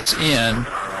sent this in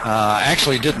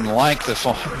actually didn't like the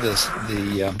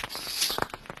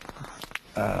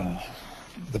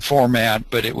format,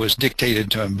 but it was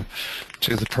dictated to him,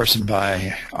 to the person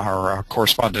by our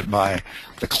correspondent by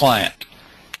the client,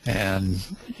 and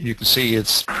you can see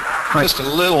it's just a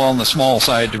little on the small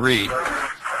side to read.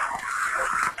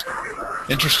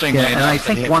 Interestingly enough, and I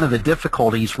think one of the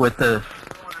difficulties with the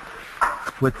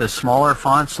smaller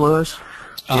fonts, Louis,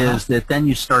 is that then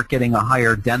you start getting a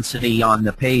higher density on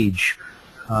the page.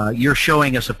 You're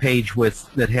showing us a page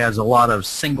that has a lot of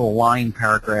single line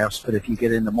paragraphs, but if you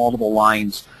get into multiple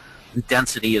lines, the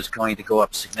density is going to go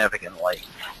up significantly.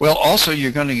 Well, also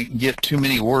you're going to get too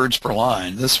many words per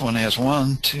line. This one has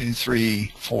 1, 2,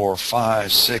 3, 4,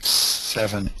 5, 6,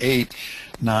 7, 8,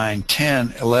 9,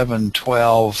 10, 11,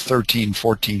 12, 13,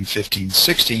 14, 15,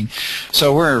 16.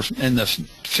 So we're in the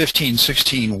 15,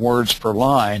 16 words per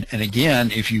line. And again,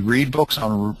 if you read books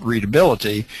on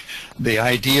readability, the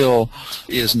ideal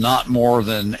is not more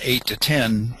than 8 to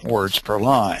 10 words per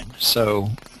line.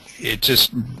 So it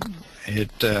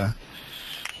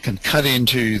can cut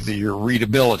into your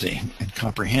readability and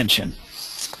comprehension.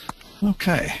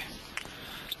 Okay.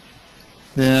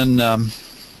 Then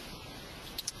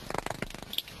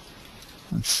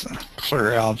let's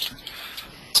clear out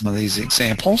some of these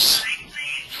examples.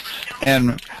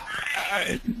 And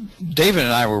David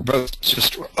and I were both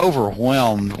just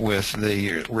overwhelmed with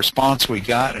the response we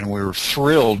got, and we were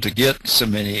thrilled to get so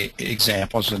many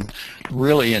examples and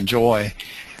really enjoy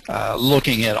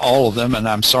looking at all of them. And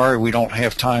I'm sorry we don't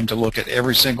have time to look at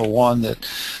every single one that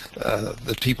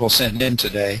people sent in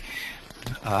today,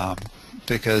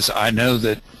 because I know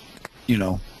that, you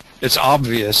know, it's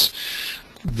obvious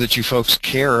that you folks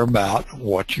care about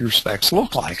what your specs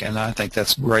look like, and I think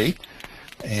that's great.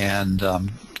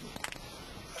 And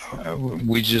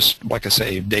we just, like I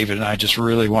say, David and I just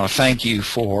really want to thank you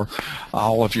for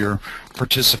all of your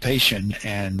participation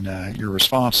and your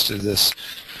response to this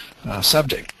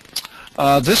subject.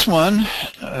 This one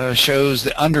shows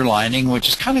the underlining, which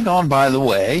has kind of gone by the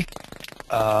way,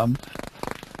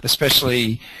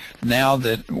 especially now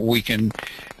that we can,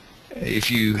 if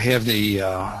you have the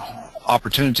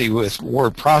opportunity with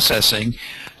word processing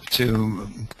to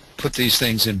put these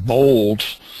things in bold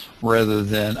rather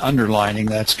than underlining,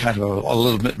 that's kind of a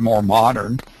little bit more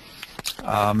modern.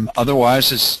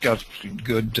 Otherwise, it's got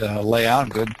good layout,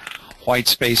 good white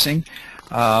spacing.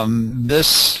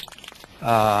 This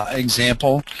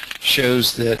example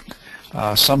shows that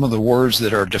some of the words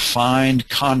that are defined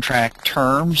contract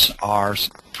terms are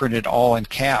printed all in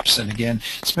caps. And again,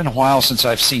 it's been a while since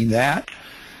I've seen that.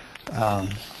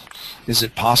 Is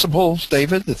it possible,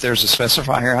 David, that there's a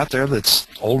specifier out there that's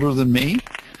older than me?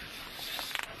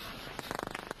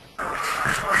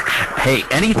 Hey,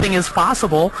 anything is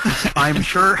possible. I'm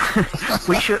sure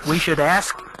we should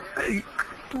ask.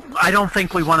 I don't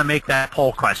think we want to make that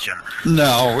poll question.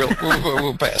 No,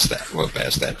 we'll pass that. We'll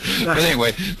pass that. But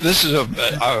anyway, this is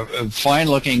a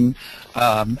fine-looking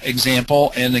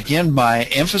example, and again, by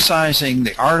emphasizing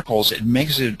the articles, it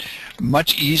makes it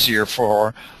much easier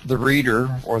for the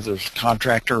reader or the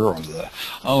contractor or the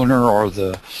owner or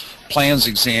the plans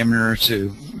examiner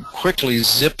to quickly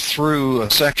zip through a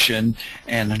section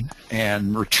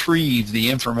and retrieve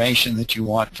the information that you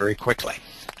want very quickly,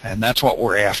 and that's what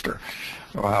we're after.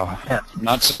 Yeah.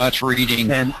 Not so much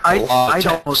reading and a lot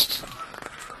of text.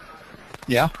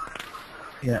 Yeah,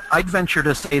 I'd venture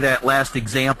to say that last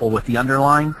example with the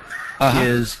underline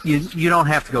is you don't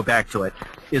have to go back to it.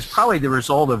 Is probably the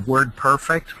result of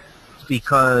WordPerfect,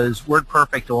 because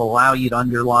WordPerfect will allow you to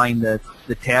underline the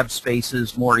tab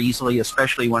spaces more easily,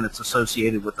 especially when it's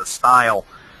associated with a style,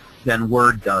 than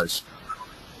Word does.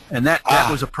 And that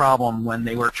was a problem when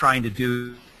they were trying to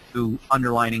do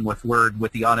underlining with Word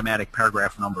with the automatic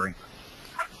paragraph numbering.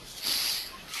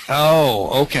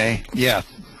 Oh, okay. Yeah.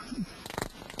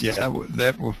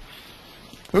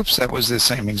 Oops, that was the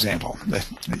same example.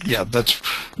 Yeah, that's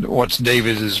what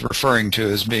David is referring to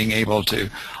as being able to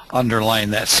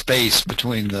underline that space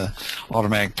between the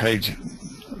automatic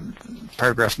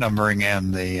paragraph numbering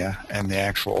and the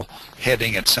actual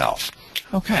heading itself.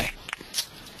 Okay.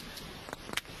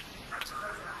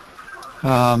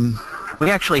 We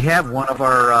actually have one of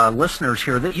our listeners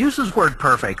here that uses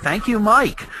WordPerfect. Thank you,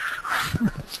 Mike.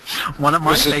 One of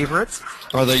my favorites.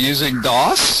 Are they using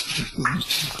DOS?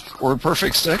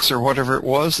 WordPerfect 6 or whatever it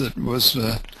was that was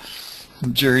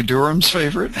Jerry Durham's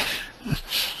favorite?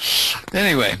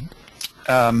 Anyway,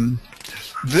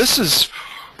 this is,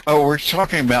 we're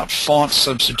talking about font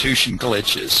substitution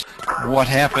glitches. What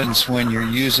happens when you're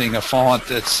using a font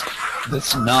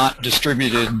that's not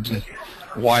distributed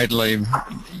widely,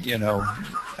 you know,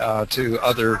 to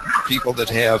other people that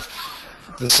have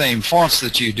the same fonts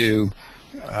that you do.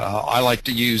 I like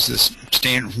to use this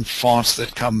standard fonts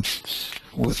that come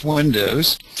with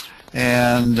Windows,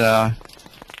 and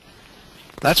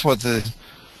that's what the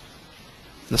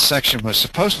section was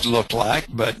supposed to look like,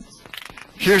 but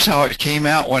here's how it came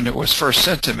out when it was first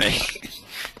sent to me.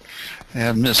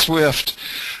 And Ms. Swift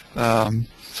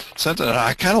sent it.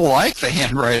 I kind of like the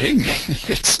handwriting.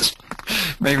 It's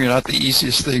maybe not the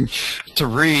easiest thing to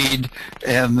read,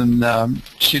 and then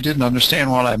she didn't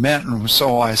understand what I meant, and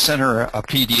so I sent her a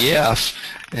PDF,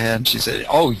 and she said,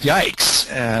 "Oh, yikes,"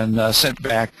 and sent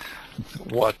back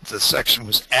what the section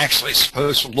was actually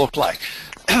supposed to look like.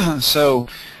 So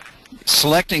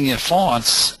selecting your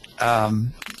fonts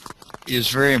is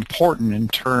very important in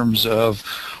terms of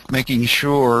making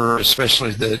sure,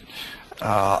 especially that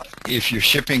if you're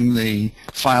shipping the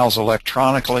files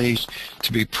electronically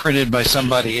to be printed by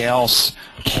somebody else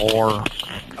or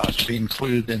to be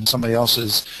included in somebody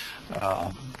else's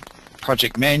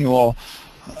project manual,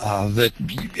 that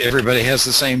everybody has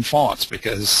the same fonts,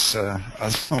 because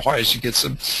otherwise you get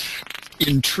some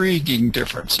intriguing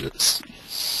differences.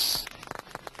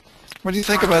 What do you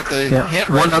think about the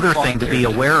handwriting? One other thing to be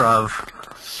aware of.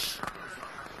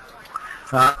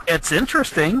 It's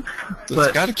interesting,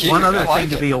 but one other thing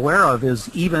to be aware of is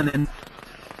even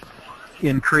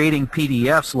in creating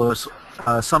PDFs, Louis,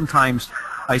 sometimes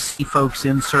I see folks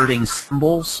inserting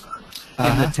symbols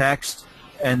in the text,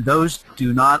 and those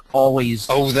do not always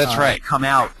come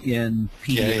out in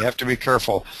PDF. Yeah, you have to be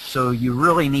careful. So you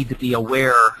really need to be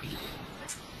aware.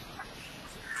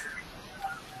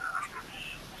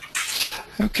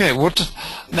 Okay, well,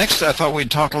 next I thought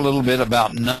we'd talk a little bit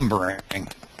about numbering.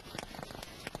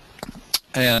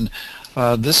 And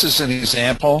this is an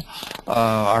example.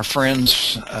 Our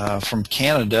friends from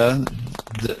Canada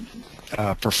that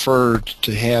preferred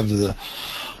to have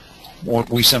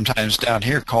what we sometimes down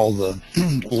here call the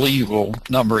legal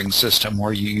numbering system,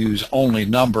 where you use only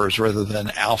numbers rather than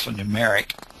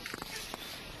alphanumeric.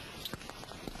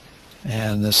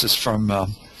 And this is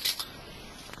from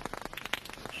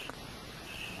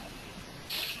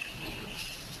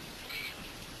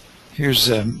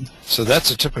here's so that's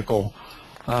a typical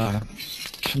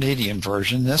Canadian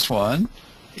version. This one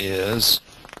is,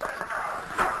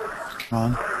 come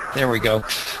on, there we go.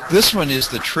 This one is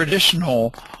the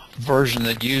traditional version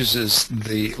that uses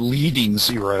the leading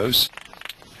zeros,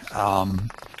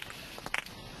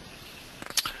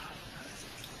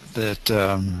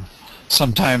 that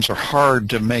sometimes are hard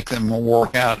to make them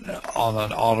work out on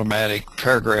an automatic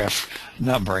paragraph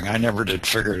numbering. I never did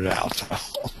figure it out.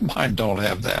 Mine don't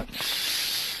have that.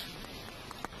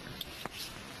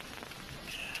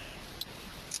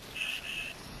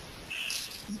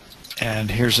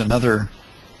 And here's another,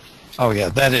 oh yeah,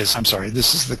 that is, I'm sorry,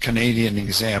 this is the Canadian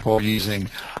example using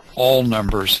all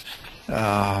numbers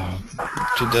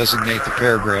to designate the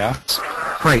paragraphs.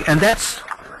 Right, and that's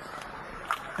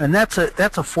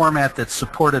a format that's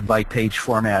supported by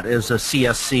PageFormat as a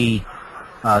CSC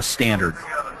standard.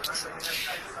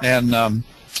 And of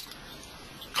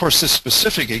course, this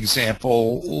specific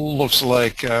example looks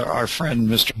like our friend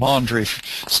Mr. Laundrie,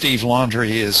 Steve Laundrie,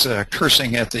 is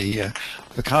cursing at the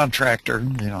contractor.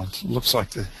 You know, looks like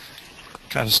the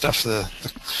kind of stuff that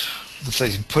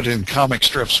they put in comic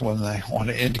strips when they want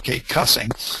to indicate cussing.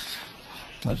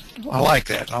 But I like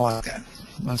that. I like that.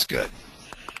 That's good.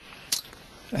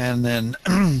 And then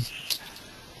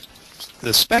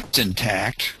the spec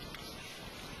intact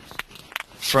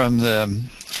from the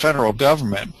federal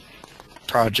government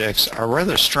projects are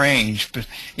rather strange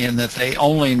in that they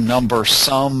only number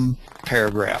some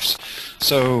paragraphs.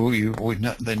 So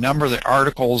they number the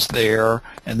articles there,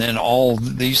 and then all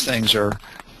these things are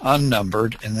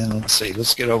unnumbered. And then let's see,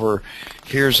 let's get over,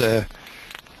 here's the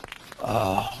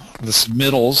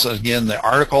submittals. Again, the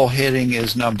article heading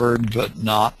is numbered, but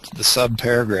not the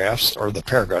subparagraphs, or the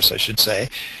paragraphs I should say.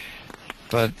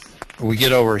 But we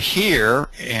get over here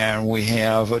and we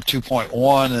have a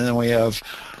 2.1, and then we have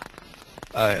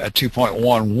a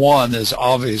 2.11 is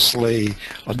obviously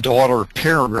a daughter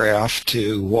paragraph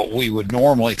to what we would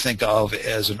normally think of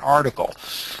as an article.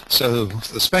 So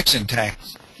the spec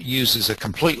uses a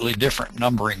completely different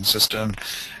numbering system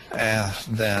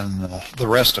than the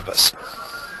rest of us.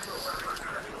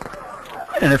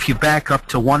 And if you back up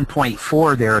to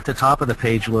 1.4 there at the top of the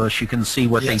page, Lewis, you can see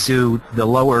what Yes. they do. The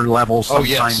lower levels sometimes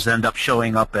yes. end up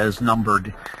showing up as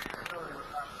numbered.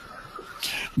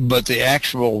 But the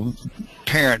actual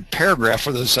parent paragraph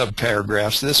or the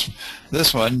subparagraphs,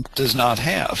 this one does not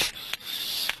have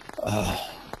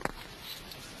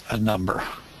a number.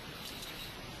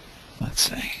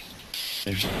 Let's see.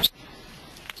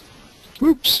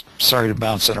 Oops. Sorry to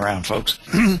bounce it around, folks.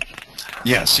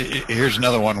 Yes, here's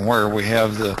another one where we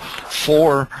have the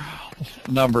 4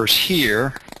 numbers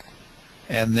here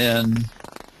and then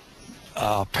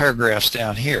paragraphs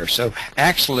down here. So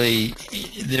actually,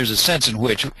 there's a sense in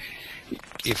which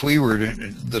if we were to,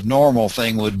 the normal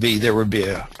thing would be there would be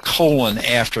a colon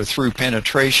after through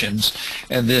penetrations,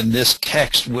 and then this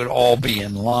text would all be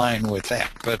in line with that.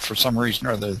 But for some reason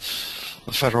or other,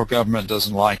 the federal government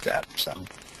doesn't like that, so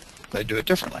they do it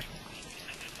differently.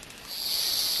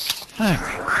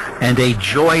 And a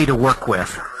joy to work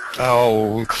with.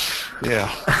 Oh,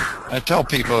 yeah. I tell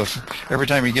people every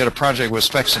time you get a project with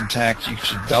specs intact, you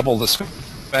should double the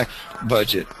spec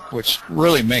budget, which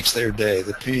really makes their day.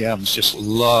 The PMs just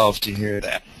love to hear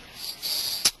that.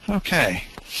 Okay.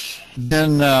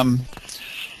 Then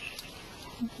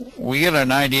we get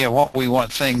an idea of what we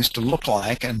want things to look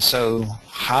like, and so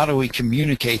how do we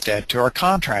communicate that to our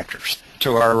contractors,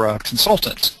 to our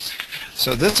consultants?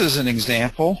 So this is an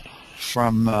example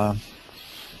from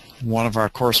one of our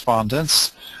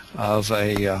correspondents of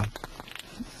a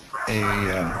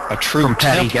true From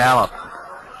Patty template. Gallup.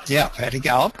 Yeah, Patty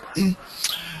Gallup.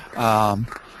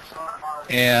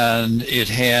 And it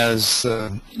has,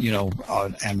 you know,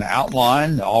 an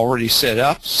outline already set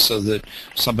up so that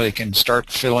somebody can start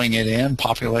filling it in,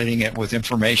 populating it with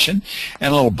information,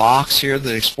 and a little box here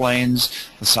that explains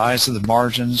the size of the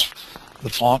margins, the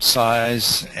font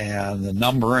size, and the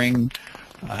numbering,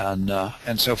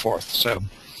 and so forth. So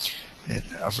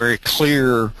a very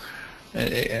clear,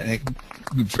 a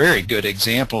very good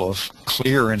example of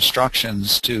clear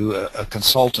instructions to a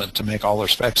consultant to make all their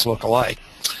specs look alike.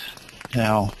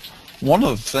 Now, one of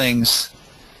the things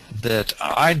that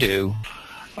I do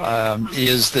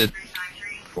is that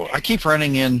I keep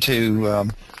running into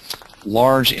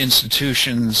large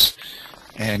institutions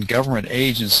and government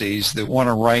agencies that want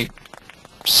to write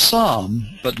some,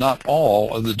 but not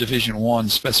all, of the Division I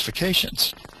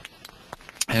specifications.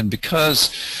 And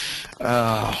because,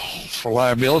 for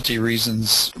liability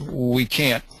reasons, we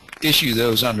can't issue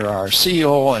those under our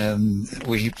seal and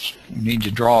we need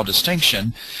to draw a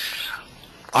distinction,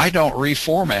 I don't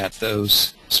reformat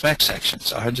those spec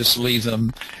sections. I just leave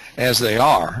them as they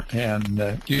are,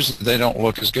 and usually they don't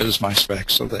look as good as my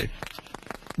specs, so they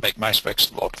make my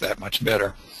specs look that much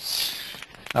better.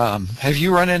 Have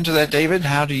you run into that, David?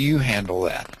 How do you handle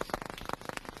that?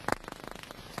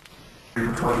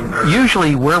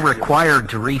 Usually we're required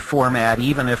to reformat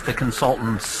even if the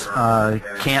consultants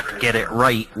can't get it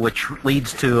right, which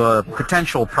leads to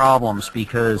potential problems,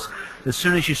 because as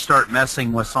soon as you start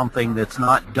messing with something that's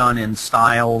not done in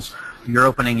styles, you're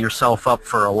opening yourself up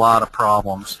for a lot of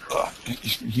problems.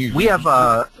 We have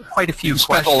quite a few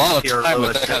questions here,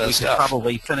 Lewis, that we could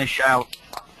probably finish out.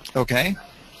 Okay.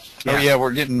 Yeah. Oh yeah,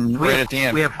 we're getting right at the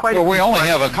end. We have quite well, a few we only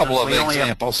have a questions. couple of We only have-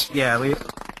 examples. Yeah,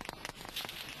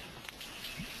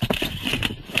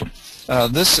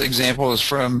 This example is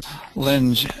from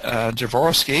Lynn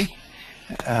Jaworski,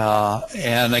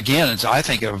 and again, it's, I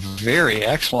think, a very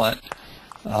excellent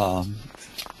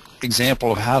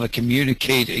example of how to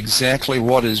communicate exactly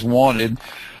what is wanted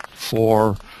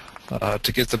for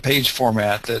to get the page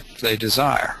format that they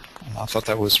desire. I thought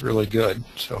that was really good,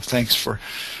 so thanks for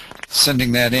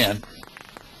sending that in.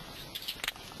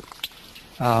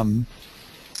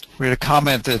 We had a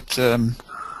comment that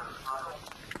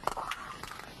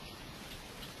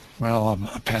well,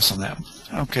 I'll pass on that.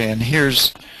 Okay, and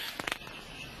here's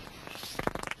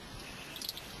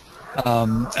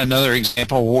another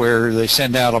example where they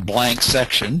send out a blank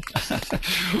section,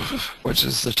 which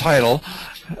is the title,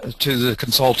 to the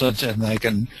consultant, and they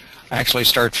can actually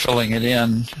start filling it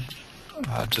in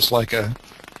just like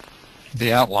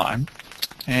the outline.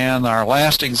 And our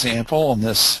last example on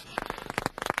this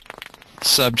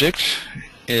subject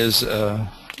is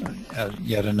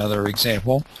yet another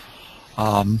example.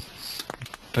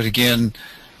 But again,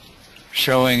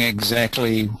 showing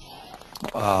exactly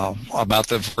about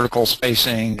the vertical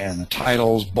spacing and the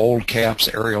titles, bold caps,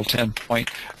 Arial 10 point,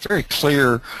 very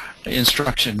clear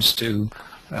instructions to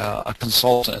a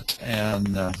consultant,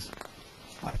 and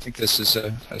I think this is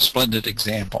a splendid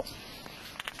example.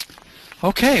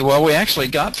 Okay, well, we actually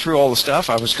got through all the stuff.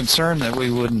 I was concerned that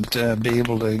we wouldn't be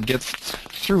able to get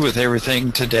through with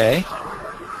everything today.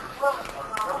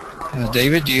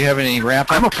 David, do you have any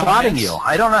wrap-up I'm applauding comments? you.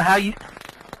 I don't know how you...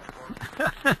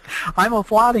 I'm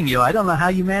applauding you. I don't know how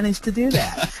you managed to do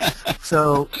that.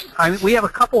 So, we have a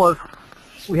couple of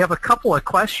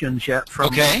questions yet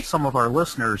from some of our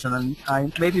listeners, and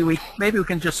then maybe we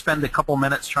can just spend a couple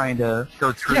minutes trying to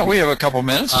go through. Yeah, we have a couple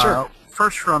minutes. Sure.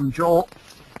 First, from Joel.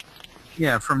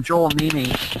 Yeah, from Joel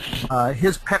Nimi,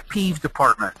 his pet peeve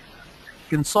department: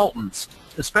 consultants,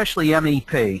 especially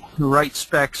MEP, who write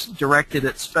specs directed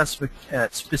at specific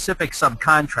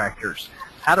subcontractors.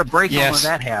 How to break them of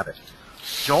that habit?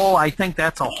 Joel, I think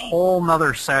that's a whole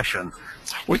nother session.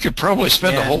 We could probably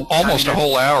spend almost a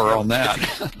whole hour on that.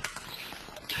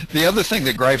 The other thing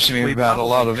that gripes me about a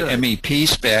lot of MEP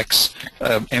specs,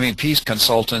 MEP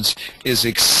consultants, is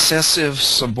excessive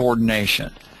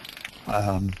subordination.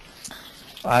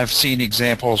 I've seen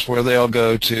examples where they'll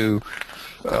go to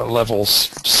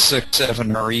levels 6,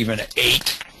 7, or even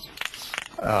 8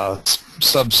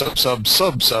 sub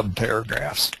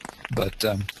paragraphs. But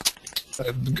a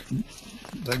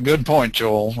good point,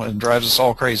 Joel. It drives us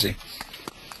all crazy.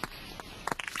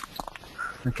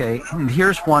 Okay, and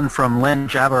here's one from Len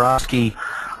Jaworowski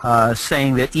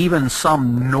saying that even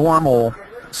some normal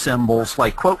symbols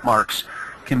like quote marks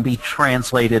can be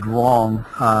translated wrong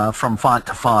from font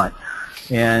to font.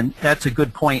 And that's a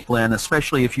good point, Len,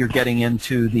 especially if you're getting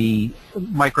into the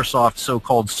Microsoft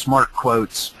so-called smart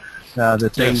quotes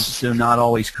that they do not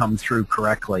always come through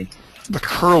correctly. The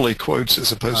curly quotes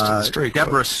as opposed to the straight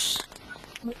quotes.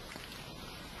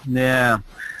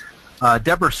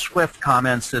 Deborah Swift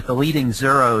comments that the leading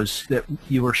zeros that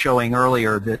you were showing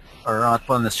earlier that are up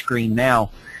on the screen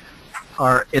now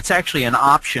it's actually an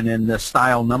option in the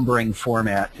style numbering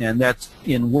format, and that's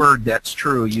in Word. That's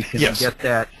true. You can get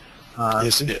that.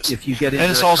 Yes, it is. If you get into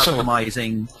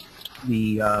customizing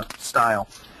the style.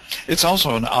 It's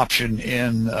also an option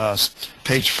in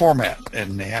PageFormat,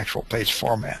 in the actual page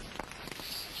format.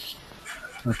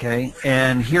 Okay,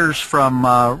 and here's from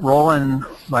Roland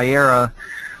Vieira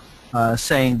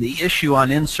saying the issue on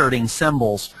inserting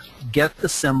symbols: get the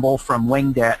symbol from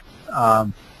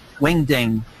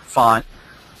Wingding font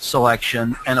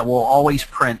selection, and it will always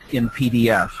print in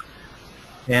PDF.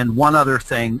 And one other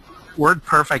thing,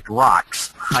 WordPerfect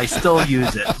rocks. I still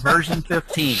use it. Version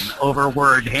 15 over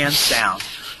Word, hands down.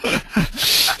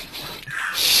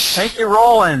 Thank you,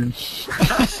 Roland.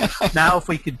 Now if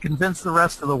we could convince the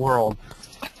rest of the world.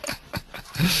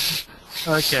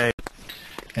 Okay.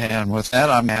 And with that,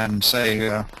 I'm going to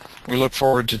say we look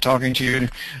forward to talking to you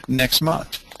next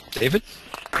month. David?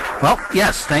 Well,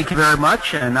 yes, thank you very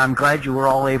much, and I'm glad you were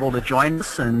all able to join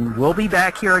us, and we'll be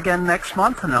back here again next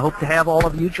month, and I hope to have all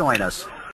of you join us.